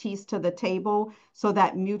expertise to the table, so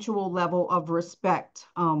that mutual level of respect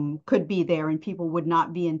could be there and people would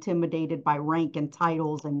not be intimidated by rank and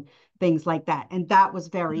titles and things like that. And that was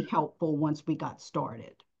very helpful once we got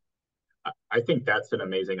started. I think that's an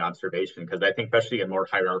amazing observation, because I think especially in more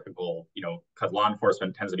hierarchical, because law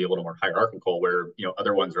enforcement tends to be a little more hierarchical, where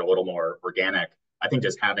other ones are a little more organic. I think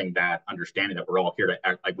just having that understanding that we're all here to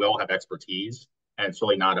act, like we all have expertise, and it's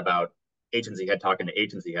really not about agency head talking to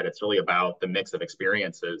agency head. It's really about the mix of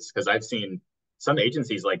experiences. Because I've seen some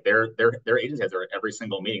agencies, like their agency heads are at every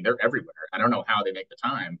single meeting. They're everywhere. I don't know how they make the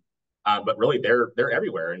time, but really they're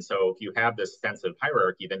everywhere. And so if you have this sense of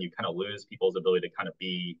hierarchy, then you kind of lose people's ability to kind of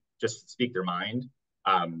just speak their mind.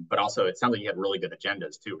 But also, it sounds like you had really good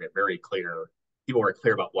agendas too. Very clear. People were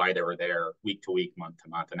clear about why they were there week to week, month to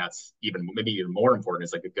month, and that's maybe even more important.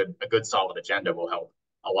 Is like a good solid agenda will help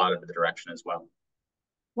a lot of the direction as well.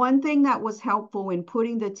 One thing that was helpful in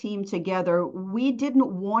putting the team together, we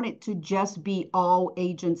didn't want it to just be all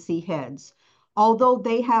agency heads. Although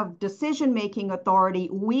they have decision-making authority,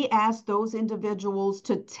 we asked those individuals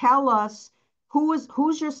to tell us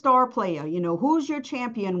who's your star player, who's your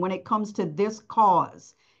champion when it comes to this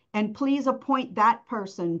cause. And please appoint that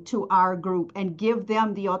person to our group and give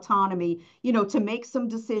them the autonomy, to make some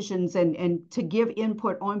decisions and to give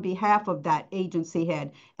input on behalf of that agency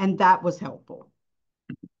head. And that was helpful.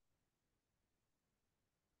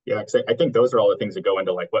 Yeah, because I think those are all the things that go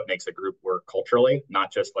into like what makes a group work culturally,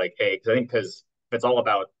 not just like, hey, because if it's all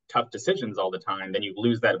about tough decisions all the time, then you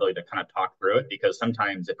lose that ability to kind of talk through it. Because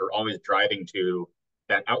sometimes if you're always driving to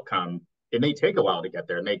that outcome, it may take a while to get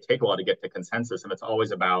there. It may take a while to get to consensus. And it's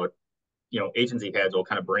always about, agency heads will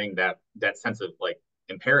kind of bring that sense of like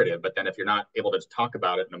imperative. But then if you're not able to talk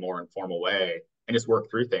about it in a more informal way and just work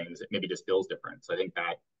through things, it maybe just feels different. So I think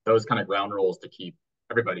that those kind of ground rules to keep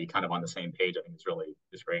everybody kind of on the same page, I think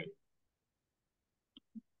is great.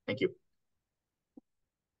 Thank you.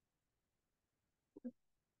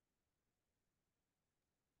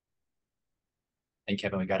 And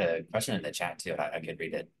Kevin, we got a question in the chat too. I could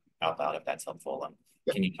read it out loud if that's helpful.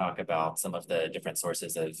 Yep. Can you talk about some of the different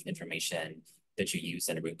sources of information that you use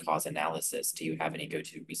in a root cause analysis? Do you have any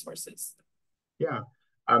go-to resources? Yeah.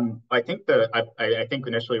 I think I think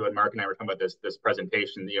initially when Mark and I were talking about this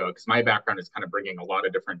presentation, because my background is kind of bringing a lot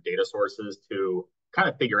of different data sources to kind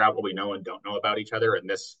of figure out what we know and don't know about each other. And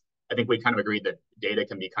I think we kind of agreed that data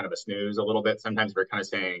can be kind of a snooze a little bit. Sometimes we're kind of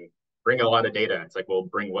saying, bring a lot of data. It's like, well,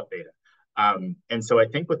 bring what data? And so I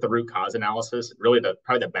think with the root cause analysis, really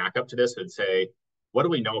probably the backup to this would say, what do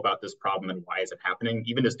we know about this problem and why is it happening?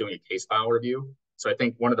 Even just doing a case file review. So I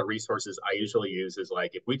think one of the resources I usually use is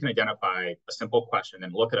like, if we can identify a simple question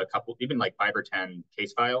and look at a couple, even like 5 or 10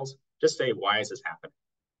 case files, just say, why is this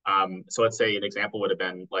happening? So let's say an example would have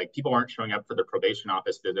been like, people aren't showing up for their probation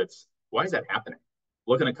office visits. Why is that happening?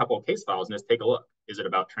 Look at a couple of case files and just take a look. Is it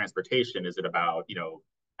about transportation? Is it about,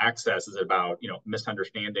 access? Is it about,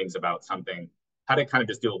 misunderstandings about something? How to kind of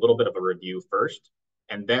just do a little bit of a review first.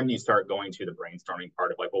 And then you start going to the brainstorming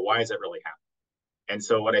part of like, well, why is it really happening? And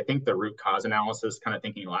so what I think the root cause analysis kind of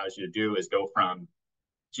thinking allows you to do is go from,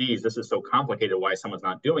 geez, this is so complicated, why someone's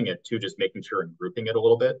not doing it, to just making sure and grouping it a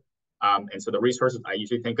little bit. And so the resources I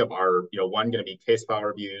usually think of are, one, going to be case file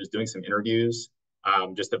reviews, doing some interviews,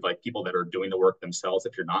 just of like people that are doing the work themselves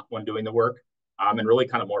if you're not one doing the work. And really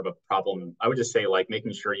kind of more of a problem. I would just say like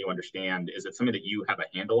making sure you understand, is it something that you have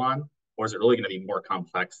a handle on, or is it really going to be more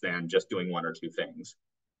complex than just doing one or two things?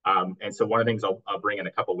 And so one of the things I'll bring in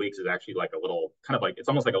a couple of weeks is actually like a little kind of like, it's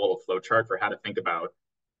almost like a little flow chart for how to think about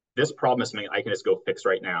this problem is something I can just go fix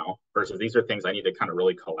right now versus these are things I need to kind of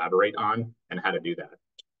really collaborate on and how to do that.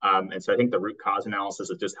 And so I think the root cause analysis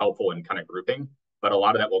is just helpful in kind of grouping. but a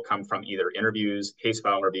lot of that will come from either interviews, case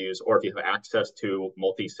file reviews, or if you have access to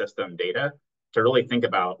multi-system data, to really think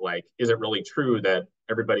about, like, is it really true that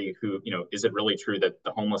everybody who, is it really true that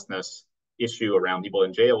the homelessness issue around people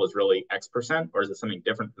in jail is really X%, or is it something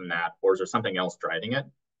different than that, or is there something else driving it?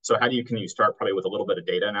 So can you start probably with a little bit of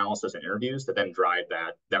data analysis and interviews to then drive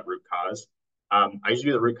that root cause? I usually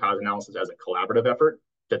do the root cause analysis as a collaborative effort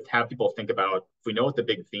to have people think about, if we know what the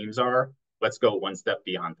big themes are, let's go one step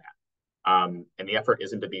beyond that. And the effort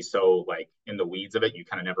isn't to be so like in the weeds of it, you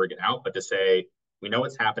kind of never get out, but to say, we know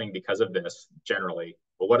it's happening because of this generally,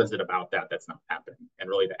 but what is it about that that's not happening? And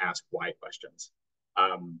really to ask why questions.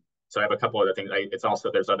 So I have a couple other things.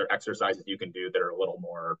 There's other exercises you can do that are a little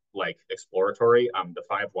more like exploratory. The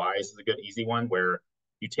 5 whys is a good easy one where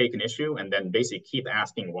you take an issue and then basically keep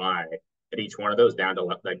asking why at each one of those down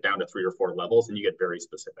to 3 or 4 levels, and you get very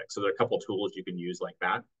specific. So there are a couple of tools you can use like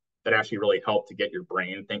that actually really help to get your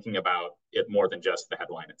brain thinking about it more than just the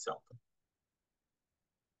headline itself.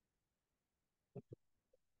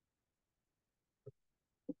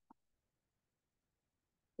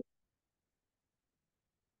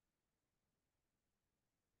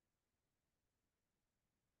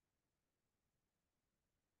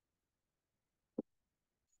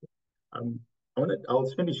 I'll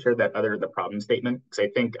just maybe share the problem statement, because I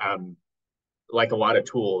think like a lot of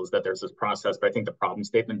tools that there's this process, but I think the problem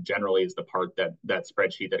statement generally is the part that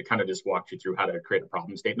spreadsheet that it kind of just walks you through how to create a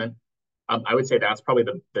problem statement. I would say that's probably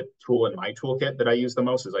the tool in my toolkit that I use the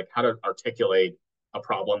most, is like how to articulate a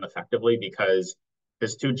problem effectively, because if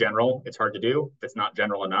it's too general, it's hard to do. If it's not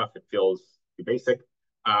general enough, it feels too basic.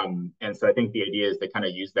 And so I think the idea is to kind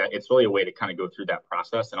of use that. It's really a way to kind of go through that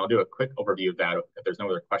process. And I'll do a quick overview of that if there's no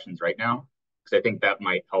other questions right now, because I think that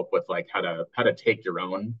might help with like how to take your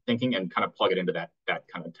own thinking and kind of plug it into that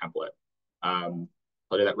kind of template. I'll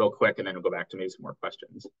do that real quick, and then we'll go back to maybe some more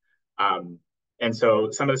questions. And so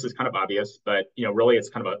some of this is kind of obvious, but really it's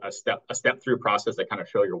kind of a step through process that kind of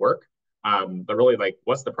show your work. But really, like,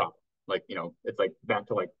 what's the problem? Like, it's like back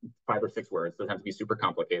to like 5 or 6 words. It doesn't have to be super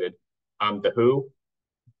complicated. The who,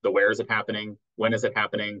 the where is it happening? When is it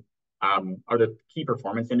happening? Are the key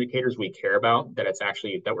performance indicators we care about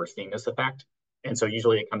that we're seeing this effect? And so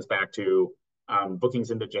usually it comes back to bookings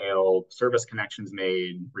into jail, service connections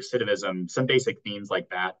made, recidivism, some basic themes like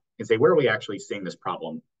that, and say, where are we actually seeing this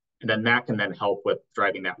problem? And then that can then help with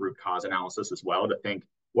driving that root cause analysis as well, to think,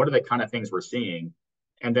 what are the kind of things we're seeing?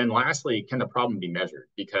 And then lastly, can the problem be measured?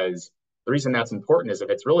 Because the reason that's important is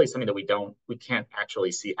if it's really something that we can't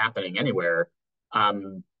actually see happening anywhere,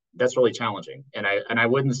 that's really challenging. And I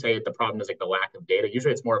wouldn't say the problem is like the lack of data.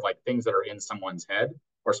 Usually it's more of like things that are in someone's head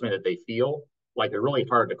or something that they feel like they're really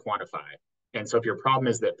hard to quantify. And so if your problem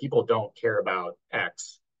is that people don't care about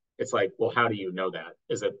X, it's like, well, how do you know that?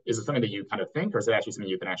 Is it something that you kind of think, or is it actually something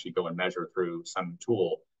you can actually go and measure through some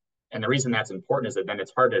tool? And the reason that's important is that then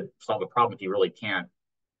it's hard to solve a problem if you really can't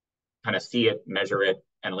kind of see it, measure it,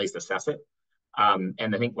 and at least assess it. And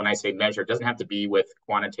I think when I say measure, it doesn't have to be with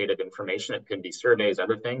quantitative information. It can be surveys,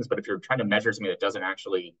 other things. But if you're trying to measure something that doesn't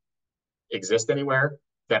actually exist anywhere,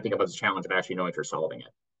 that becomes a challenge of actually knowing if you're solving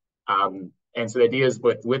it. And so the idea is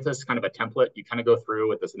with this kind of a template, you kind of go through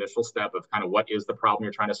with this initial step of kind of what is the problem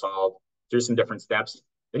you're trying to solve through some different steps.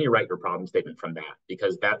 Then you write your problem statement from that,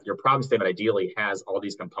 because your problem statement ideally has all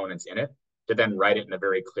these components in it to then write it in a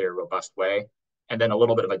very clear, robust way. And then a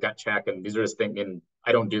little bit of a gut check. And these are just thinking,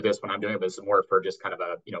 I don't do this when I'm doing it, but this is more for just kind of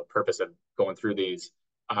a purpose of going through these,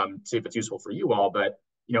 see if it's useful for you all. But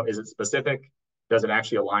is it specific? Does it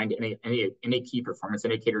actually align to any key performance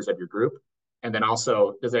indicators of your group? And then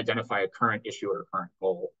also, does it identify a current issue or a current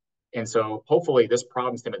goal? And so hopefully this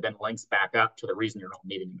problem statement then links back up to the reason you're not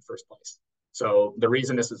meeting in the first place. So the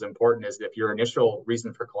reason this is important is that if your initial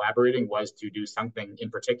reason for collaborating was to do something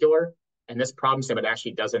in particular, and this problem statement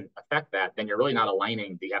actually doesn't affect that, then you're really not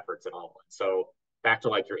aligning the efforts at all. And so back to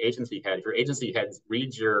like your agency head, if your agency head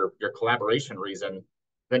reads your collaboration reason,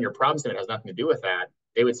 then your problem statement has nothing to do with that.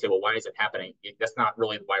 They would say, well, why is it happening? That's not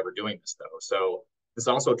really why we're doing this, though. So this is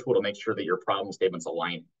also a tool to make sure that your problem statement's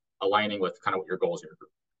aligning with kind of what your goals are. Your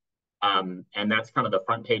group. And that's kind of the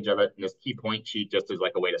front page of it. And this key point sheet just is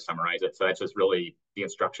like a way to summarize it. So that's just really the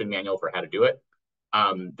instruction manual for how to do it.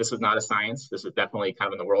 This is not a science. This is definitely kind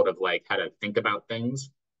of in the world of like how to think about things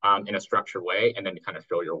in a structured way and then kind of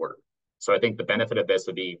show your work. So I think the benefit of this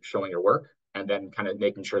would be showing your work and then kind of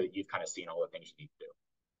making sure that you've kind of seen all the things you need to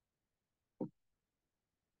do.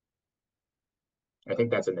 I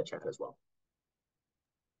think that's in the chat as well.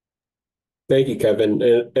 Thank you, Kevin.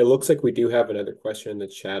 It looks like we do have another question in the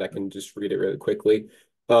chat. I can just read it really quickly.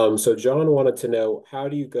 So John wanted to know, how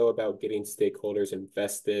do you go about getting stakeholders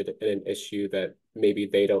invested in an issue that maybe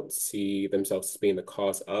they don't see themselves as being the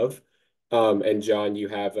cause of? And John, you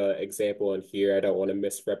have an example in here. I don't want to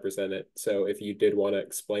misrepresent it. So if you did want to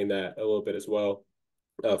explain that a little bit as well,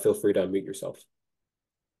 feel free to unmute yourself.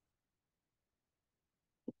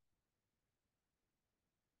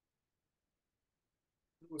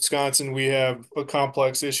 Wisconsin, we have a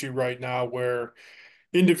complex issue right now where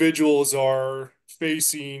individuals are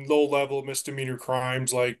facing low-level misdemeanor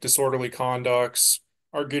crimes like disorderly conducts,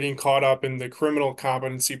 are getting caught up in the criminal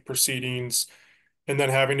competency proceedings, and then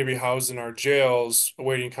having to be housed in our jails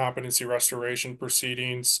awaiting competency restoration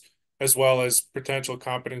proceedings, as well as potential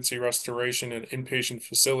competency restoration in inpatient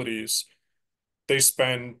facilities. They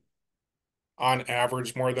spend, on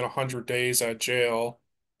average, more than 100 days at jail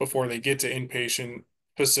before they get to inpatient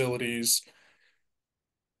facilities.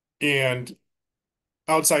 And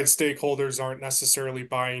outside stakeholders aren't necessarily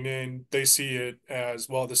buying in. They see it as,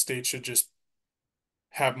 well, the state should just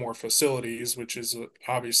have more facilities, which is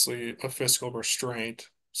obviously a fiscal restraint.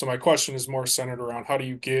 So my question is more centered around, how do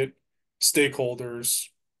you get stakeholders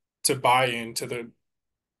to buy into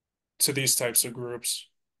these types of groups?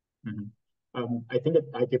 Mm-hmm. I think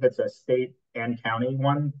it's a state and county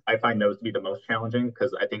one. I find those to be the most challenging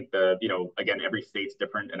because I think again, every state's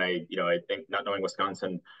different, and I think not knowing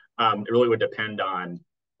Wisconsin, it really would depend on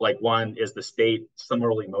like one, is the state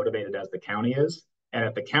similarly motivated as the county is, and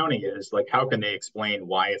if the county is, like, how can they explain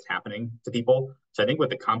why it's happening to people? So I think with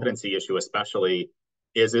the competency issue, especially,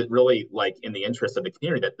 is it really like in the interest of the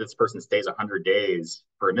community that this person stays 100 days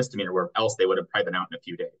for a misdemeanor where else they would have probably been out in a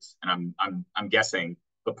few days? And I'm guessing.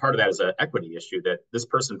 But part of that is an equity issue that this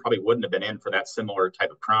person probably wouldn't have been in for that similar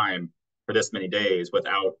type of crime for this many days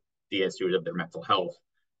without the issue of their mental health.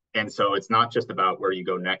 And so it's not just about where you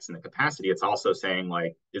go next in the capacity. It's also saying,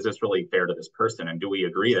 like, is this really fair to this person? And do we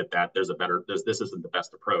agree that this isn't the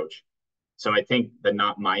best approach? So I think the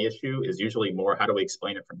not my issue is usually more, how do we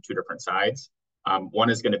explain it from two different sides? One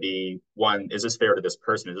is going to be, is this fair to this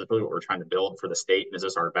person? Is this really what we're trying to build for the state? And is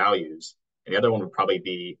this our values? And the other one would probably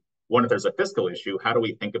be, if there's a fiscal issue, how do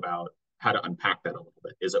we think about how to unpack that a little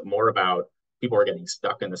bit? Is it more about people are getting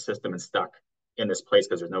stuck in the system and stuck in this place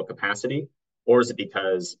because there's no capacity? Or is it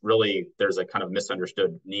because really there's a kind of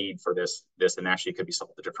misunderstood need for this and actually could be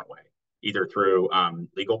solved a different way, either through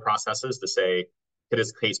legal processes to say, could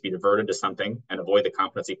this case be diverted to something and avoid the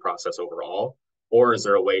competency process overall? Or is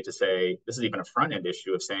there a way to say, this is even a front end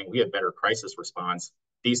issue of saying we have better crisis response.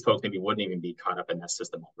 These folks maybe wouldn't even be caught up in that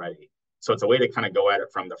system already. So it's a way to kind of go at it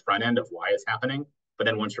from the front end of why it's happening. But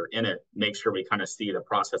then once you're in it, make sure we kind of see the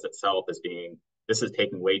process itself as being, this is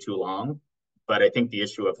taking way too long. But I think the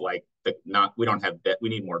issue of like, we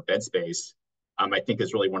need more bed space, I think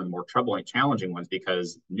is really one of the more troubling, challenging ones,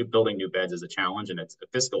 because building new beds is a challenge and it's a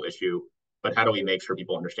fiscal issue. But how do we make sure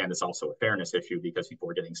people understand it's also a fairness issue because people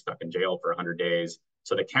are getting stuck in jail for 100 days?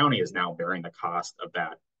 So the county is now bearing the cost of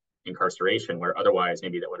that incarceration, where otherwise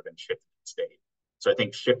maybe that would have been shifted to the state. So I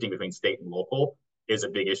think shifting between state and local is a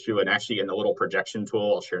big issue. And actually in the little projection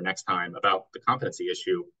tool I'll share next time about the competency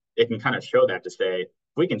issue, it can kind of show that to say,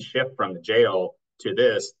 if we can shift from the jail to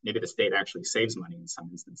this, maybe the state actually saves money in some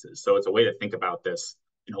instances. So it's a way to think about this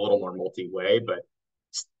in a little more multi-way, but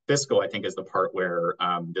fiscal, I think, is the part where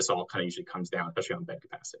this all kind of usually comes down, especially on bed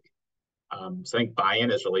capacity. So I think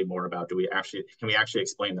buy-in is really more about, can we actually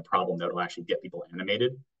explain the problem that will actually get people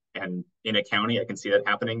animated? And in a county, I can see that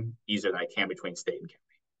happening easier than I can between state and county.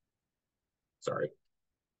 Sorry,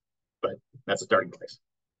 but that's a starting place.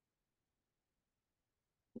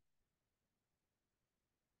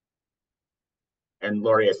 And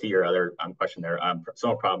Lori, I see your other question there.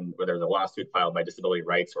 Some problem where there's a lawsuit filed by disability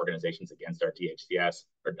rights organizations against our DHCS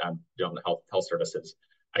or health services.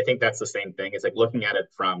 I think that's the same thing. It's like looking at it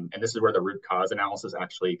from, and this is where the root cause analysis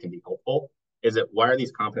actually can be helpful. Is it, why are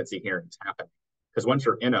these competency hearings happening? Because once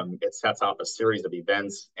you're in them, it sets off a series of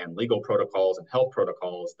events and legal protocols and health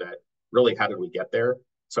protocols that really, how did we get there?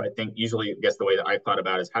 So I think usually, I guess the way that I thought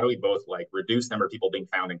about it is, how do we both like reduce the number of people being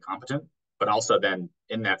found incompetent, but also then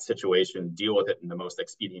in that situation, deal with it in the most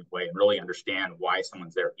expedient way and really understand why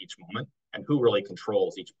someone's there each moment and who really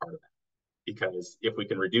controls each part of that. Because if we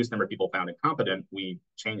can reduce the number of people found incompetent, we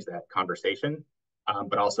change that conversation.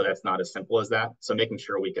 But also that's not as simple as that. So making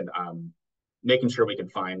sure we can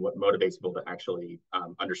find what motivates people to actually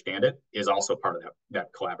understand it is also part of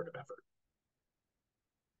that collaborative effort.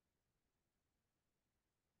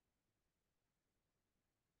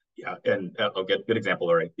 Yeah, and I'll get a good example,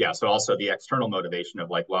 Lori. Yeah, so also the external motivation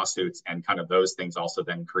of like lawsuits and kind of those things also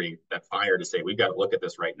then create that fire to say, we've got to look at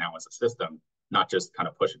this right now as a system, not just kind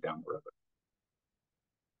of push it down the road.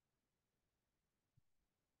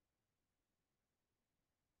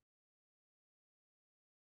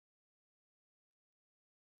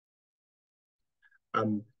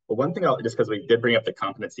 Well, one thing just because we did bring up the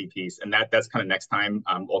competency piece, and that's kind of next time,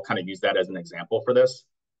 we'll kind of use that as an example for this.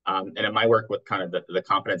 And in my work with kind of the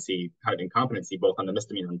competency, kind of incompetency, both on the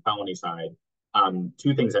misdemeanor and felony side,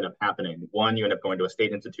 two things end up happening. One, you end up going to a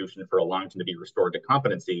state institution for a long time to be restored to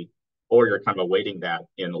competency, or you're kind of awaiting that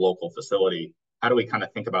in a local facility. How do we kind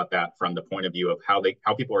of think about that from the point of view of how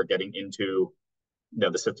people are getting into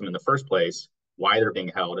the system in the first place, why they're being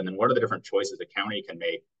held, and then what are the different choices a county can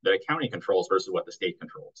make that a county controls versus what the state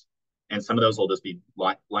controls. And some of those will just be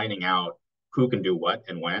lining out who can do what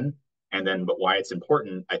and when, and then but why it's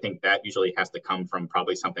important. I think that usually has to come from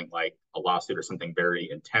probably something like a lawsuit or something very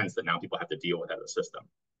intense that now people have to deal with as a system,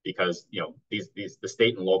 because the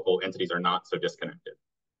state and local entities are not so disconnected.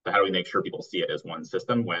 So how do we make sure people see it as one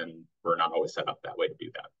system when we're not always set up that way to do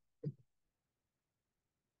that?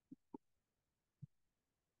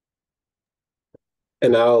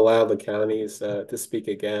 And I'll allow the counties to speak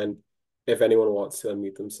again if anyone wants to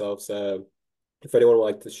unmute themselves. If anyone would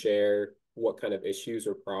like to share what kind of issues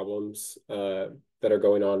or problems that are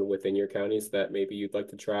going on within your counties that maybe you'd like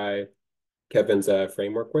to try Kevin's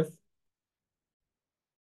framework with.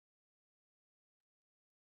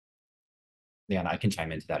 Yeah, and I can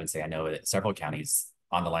chime into that and say I know that several counties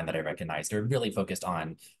on the line that I recognized are really focused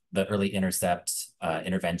on the early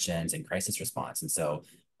interventions and crisis response. And so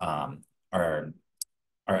are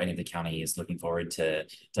any of the counties looking forward to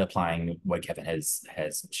applying what Kevin has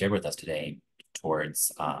shared with us today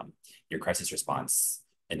towards your crisis response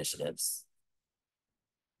initiatives?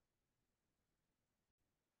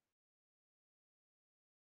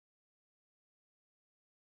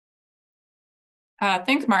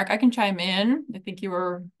 Thanks, Mark. I can chime in. I think you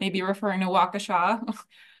were maybe referring to Waukesha.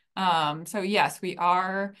 So yes, we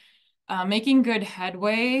are making good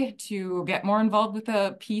headway to get more involved with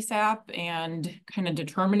the PSAP and kind of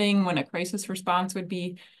determining when a crisis response would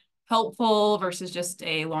be helpful versus just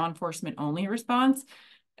a law enforcement only response.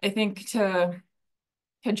 I think to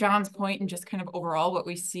John's point and just kind of overall what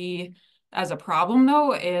we see as a problem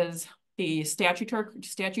though is the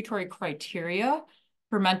statutory criteria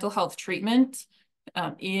for mental health treatment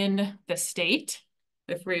in the state,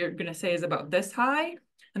 if we're going to say is about this high,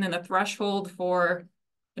 and then the threshold for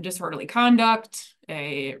a disorderly conduct,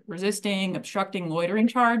 a resisting, obstructing, loitering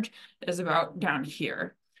charge is about down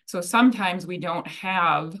here. So sometimes we don't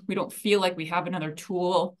feel like we have another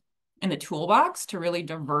tool in the toolbox to really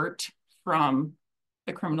divert from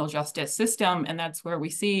the criminal justice system. And that's where we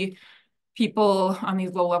see people on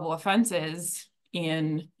these low-level offenses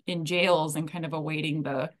in jails and kind of awaiting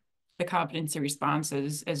the competency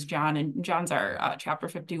responses as John's our Chapter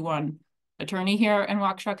 51 attorney here in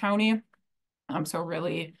Waukesha County. So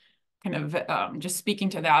really kind of just speaking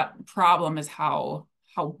to that problem is how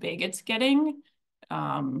big it's getting.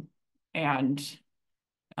 And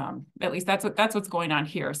at least that's what's going on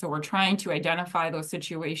here. So we're trying to identify those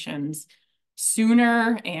situations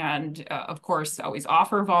sooner and of course always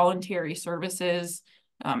offer voluntary services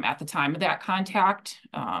at the time of that contact.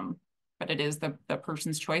 But it is the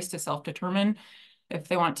person's choice to self-determine if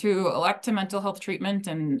they want to elect to mental health treatment,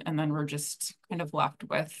 and then we're just kind of left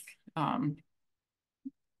with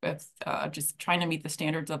just trying to meet the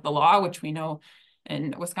standards of the law, which we know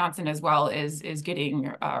in Wisconsin as well is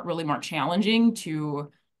getting really more challenging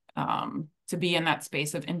to be in that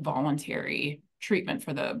space of involuntary treatment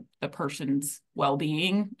for the person's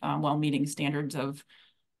well-being while meeting standards of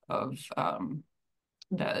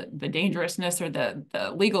the dangerousness or the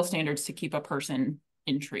legal standards to keep a person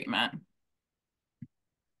in treatment.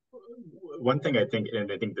 One thing I think,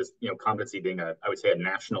 and I think this, competency being I would say a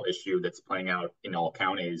national issue that's playing out in all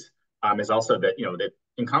counties, is also that, that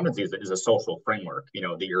incompetency is a social framework.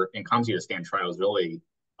 Your incompetency to stand trial is really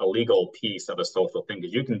a legal piece of a social thing,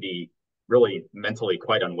 because you can be really mentally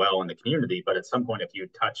quite unwell in the community, but at some point, if you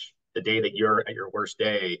touch the day that you're at your worst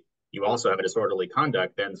day, you also have a disorderly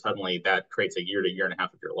conduct, then suddenly that creates a year to year and a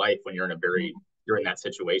half of your life when you're in that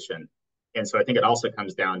situation. And so I think it also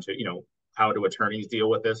comes down to, how do attorneys deal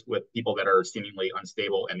with this, with people that are seemingly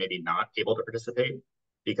unstable and maybe not able to participate?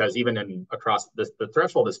 Because even across this, the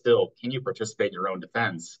threshold is still, can you participate in your own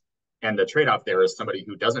defense? And the trade-off there is somebody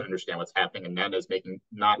who doesn't understand what's happening and then is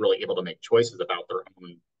not really able to make choices about their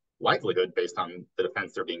own likelihood based on the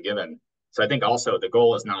defense they're being given. So I think also the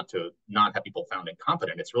goal is not to not have people found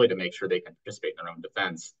incompetent. It's really to make sure they can participate in their own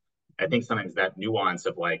defense. I think sometimes that nuance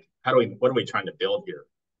of like, what are we trying to build here,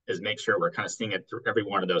 is make sure we're kind of seeing it through every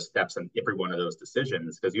one of those steps and every one of those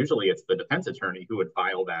decisions, because usually it's the defense attorney who would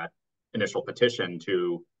file that initial petition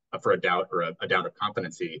for a doubt or a doubt of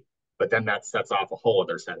competency, but then that sets off a whole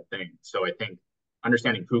other set of things. So I think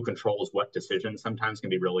understanding who controls what decisions sometimes can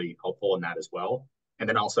be really helpful in that as well. And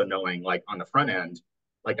then also knowing like on the front end,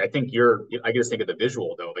 like I just think of the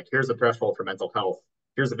visual though, like here's the threshold for mental health.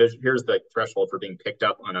 Here's the threshold for being picked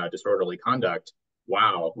up on a disorderly conduct.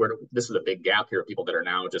 Wow, this is a big gap here. People that are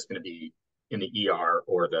now just going to be in the ER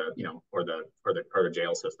or the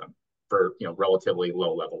jail system for relatively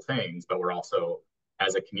low level things, but we're also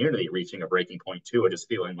as a community reaching a breaking point too, and just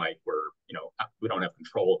feeling like we don't have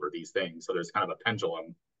control over these things. So there's kind of a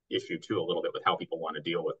pendulum issue too, a little bit with how people want to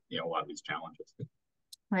deal with a lot of these challenges.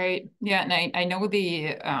 Right. Yeah, and I know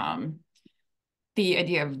the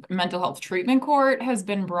idea of mental health treatment court has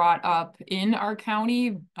been brought up in our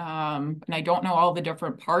county. And I don't know all the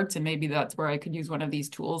different parts, and maybe that's where I could use one of these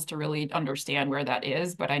tools to really understand where that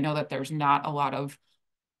is. But I know that there's not a lot of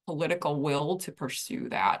political will to pursue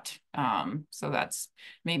that. So that's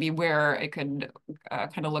maybe where it could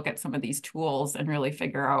kind of look at some of these tools and really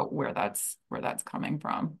figure out where that's coming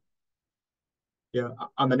from. Yeah,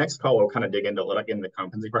 on the next call, we'll kind of dig into the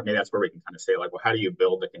competency part. Maybe that's where we can kind of say like, well, how do you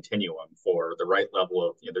build a continuum for the right level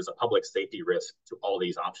of, there's a public safety risk to all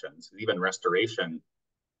these options. Even restoration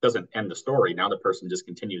doesn't end the story. Now the person just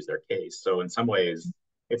continues their case. So in some ways,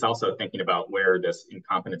 it's also thinking about where this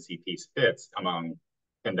incompetency piece fits among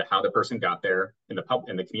and how the person got there in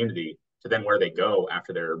the community to then where they go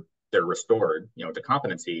after they're restored, to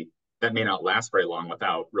competency. That may not last very long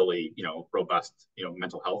without really, robust,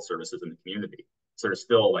 mental health services in the community. So there's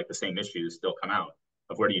still like the same issues still come out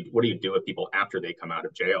of what do you do with people after they come out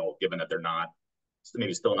of jail, given that they're not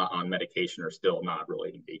maybe still not on medication or still not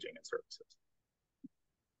really engaging in services.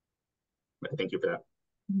 But thank you for that.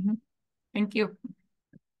 Mm-hmm. Thank you.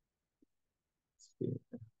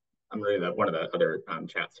 I'm reading one of the other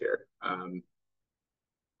chats here.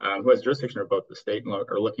 Who has jurisdiction of both the state and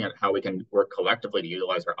are looking at how we can work collectively to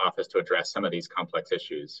utilize our office to address some of these complex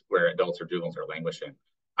issues where adults or juveniles are languishing.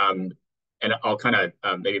 And I'll kind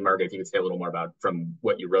of, maybe Margaret, if you could say a little more about from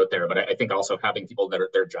what you wrote there, but I think also having people that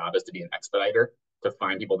their job is to be an expediter, to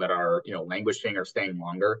find people that are, languishing or staying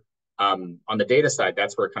longer. On the data side,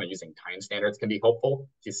 that's where kind of using time standards can be helpful.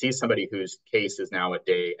 If you see somebody whose case is now at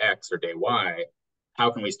day X or day Y, how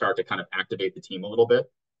can we start to kind of activate the team a little bit?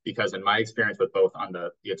 Because in my experience with both on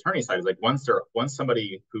the attorney side is like once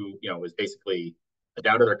somebody who, was basically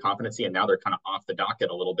doubted their competency and now they're kind of off the docket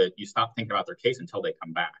a little bit, you stop thinking about their case until they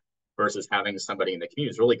come back. Versus having somebody in the community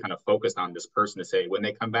who's really kind of focused on this person to say, when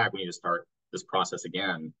they come back, we need to start this process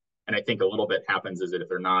again. And I think a little bit happens is that if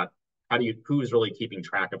they're not, who's really keeping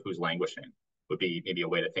track of who's languishing would be maybe a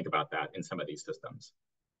way to think about that in some of these systems.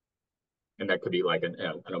 And that could be like an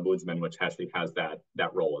ombudsman, which actually has that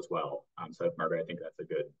role as well. So Margaret, I think that's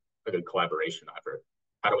a good collaboration effort.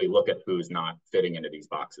 How do we look at who's not fitting into these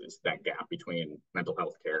boxes, that gap between mental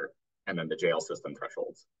health care and then the jail system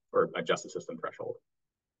thresholds or a justice system threshold?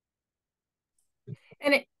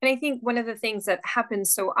 And I think one of the things that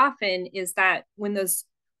happens so often is that when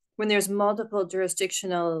there's multiple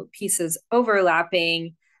jurisdictional pieces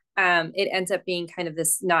overlapping, it ends up being kind of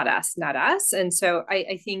this not us. And so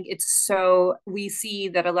I think we see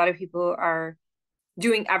that a lot of people are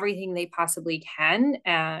doing everything they possibly can.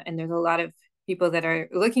 And there's a lot of people that are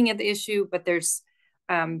looking at the issue, but there's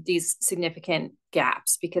these significant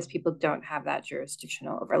gaps because people don't have that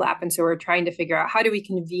jurisdictional overlap. And so we're trying to figure out how do we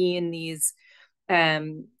convene these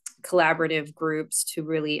collaborative groups to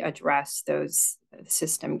really address those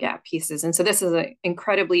system gap pieces. And so this is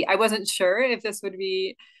I wasn't sure if this would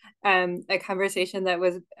be a conversation that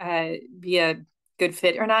was be a good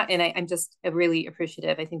fit or not. And I'm just really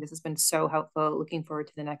appreciative. I think this has been so helpful. Looking forward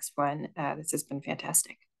to the next one. This has been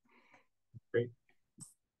fantastic. Great.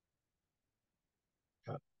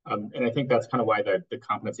 And I think that's kind of why the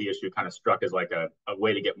competency issue kind of struck as like a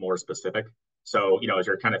way to get more specific. So, as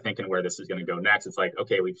you're kind of thinking where this is going to go next, it's like,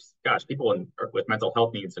 okay, people with mental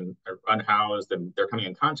health needs and are unhoused and they're coming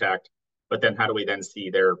in contact, but then how do we then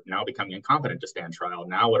see they're now becoming incompetent to stand trial?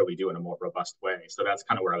 Now, what do we do in a more robust way? So that's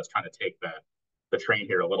kind of where I was trying to take the train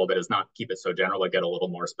here a little bit, is not keep it so general, like get a little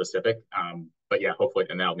more specific. But yeah, hopefully,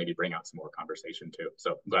 and that'll maybe bring out some more conversation too.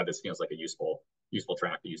 So I'm glad this feels like a useful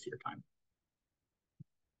track to use to your time.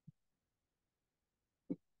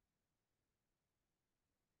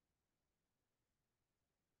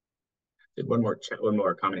 Did one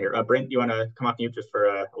more comment here. Brent, you want to come off mute just for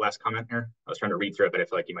a last comment here? I was trying to read through it, but I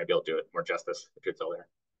feel like you might be able to do it more justice if you're still there.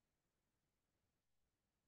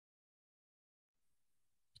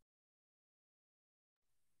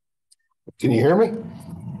 Can you hear me?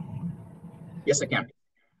 Yes, I can.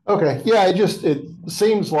 Okay. Yeah, it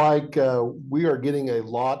seems like we are getting a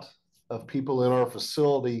lot of people in our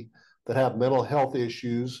facility that have mental health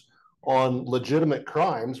issues on legitimate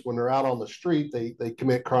crimes. When they're out on the street, they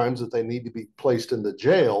commit crimes that they need to be placed in the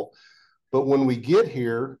jail. But when we get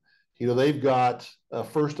here, they've got a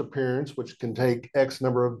first appearance, which can take X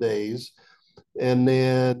number of days. And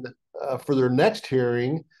then for their next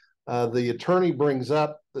hearing, the attorney brings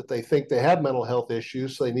up that they think they have mental health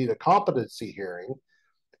issues, so they need a competency hearing.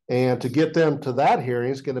 And to get them to that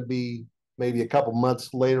hearing is going to be maybe a couple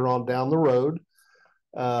months later on down the road.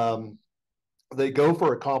 They go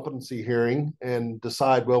for a competency hearing and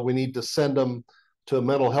decide, well, we need to send them to a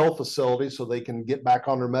mental health facility so they can get back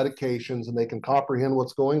on their medications and they can comprehend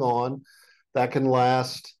what's going on. That can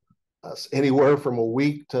last anywhere from a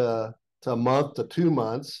week to a month to 2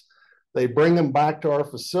 months. They bring them back to our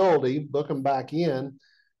facility, book them back in,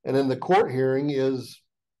 and then the court hearing is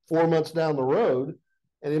 4 months down the road.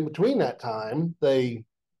 And in between that time, they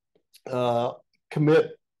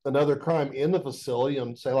commit another crime in the facility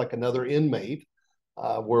and say like another inmate,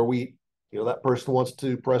 where that person wants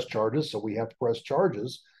to press charges, so we have to press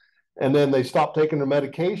charges. And then they stop taking their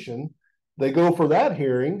medication. They go for that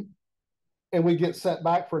hearing, and we get sent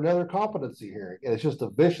back for another competency hearing. And it's just a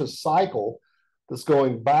vicious cycle that's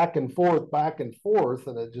going back and forth.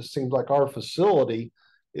 And it just seems like our facility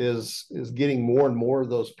is getting more and more of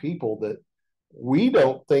those people that we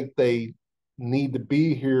don't think they need to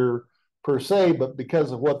be here per se, but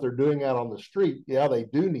because of what they're doing out on the street, yeah, they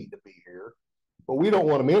do need to be here. But we don't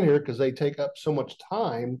want them in here because they take up so much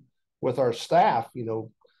time with our staff, 2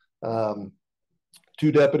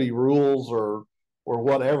 deputy rules or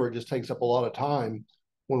whatever. It just takes up a lot of time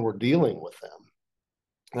when we're dealing with them.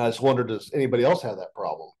 And I just wondered, does anybody else have that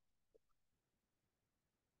problem?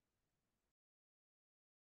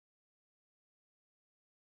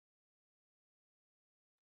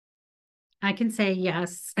 I can say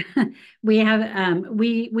yes. We have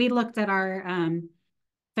we looked at our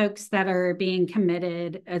folks that are being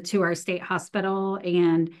committed to our state hospital,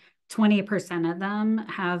 and 20% of them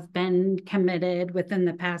have been committed within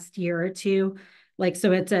the past year or two.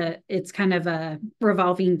 So it's kind of a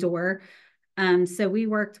revolving door. So we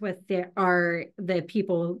worked with the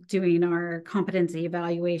people doing our competency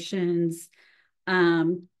evaluations,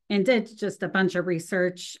 and did just a bunch of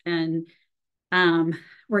research, and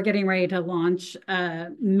we're getting ready to launch a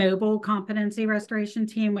mobile competency restoration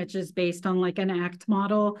team, which is based on like an ACT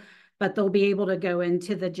model, but they'll be able to go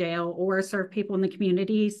into the jail or serve people in the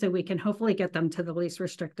community, so we can hopefully get them to the least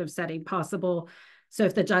restrictive setting possible. So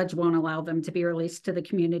if the judge won't allow them to be released to the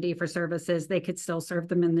community for services, they could still serve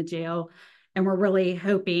them in the jail. And we're really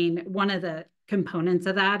hoping one of the components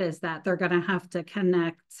of that is that they're going to have to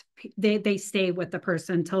connect. They stay with the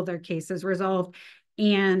person until their case is resolved,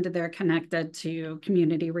 and they're connected to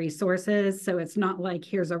community resources. So it's not like,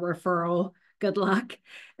 here's a referral, good luck.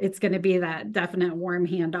 It's going to be that definite warm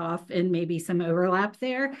handoff and maybe some overlap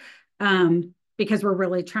there, because we're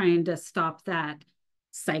really trying to stop that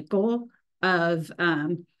cycle of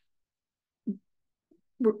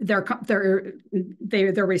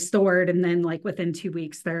they're restored, and then like within 2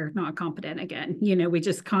 weeks they're not competent again. We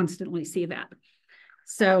just constantly see that.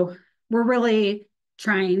 So we're really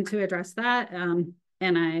trying to address that.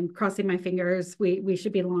 And I'm crossing my fingers. We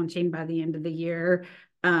should be launching by the end of the year.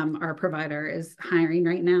 Our provider is hiring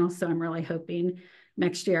right now, so I'm really hoping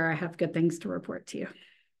next year I have good things to report to you.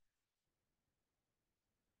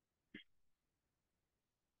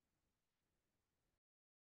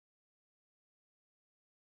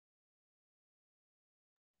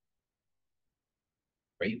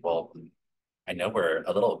 Great. Well, I know we're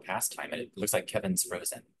a little past time, and it looks like Kevin's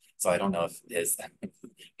frozen. So I don't know if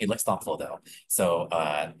he looks thoughtful though. So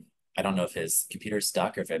I don't know if his computer's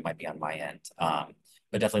stuck or if it might be on my end.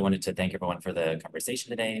 But definitely wanted to thank everyone for the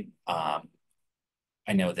conversation today. I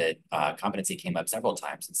know that competency came up several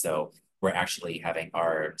times, and so we're actually having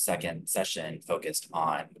our second session focused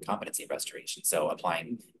on competency restoration. So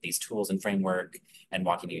applying these tools and framework and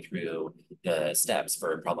walking you through the steps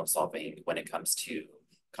for problem solving when it comes to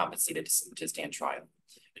competency to stand trial.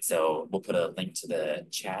 And so we'll put a link to the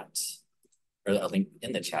chat, or a link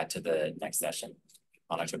in the chat to the next session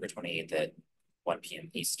on October 28th at 1 p.m.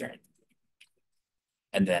 Eastern.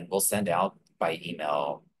 And then we'll send out by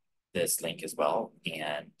email this link as well,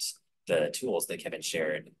 and the tools that Kevin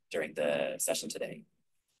shared during the session today.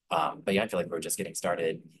 But yeah, I feel like we're just getting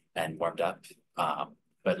started and warmed up.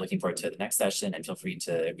 But looking forward to the next session, and feel free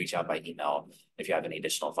to reach out by email if you have any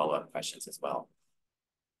additional follow-up questions as well.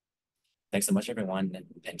 Thanks so much, everyone.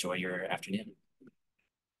 Enjoy your afternoon.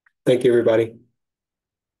 Thank you, everybody. All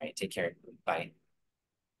right, take care. Bye.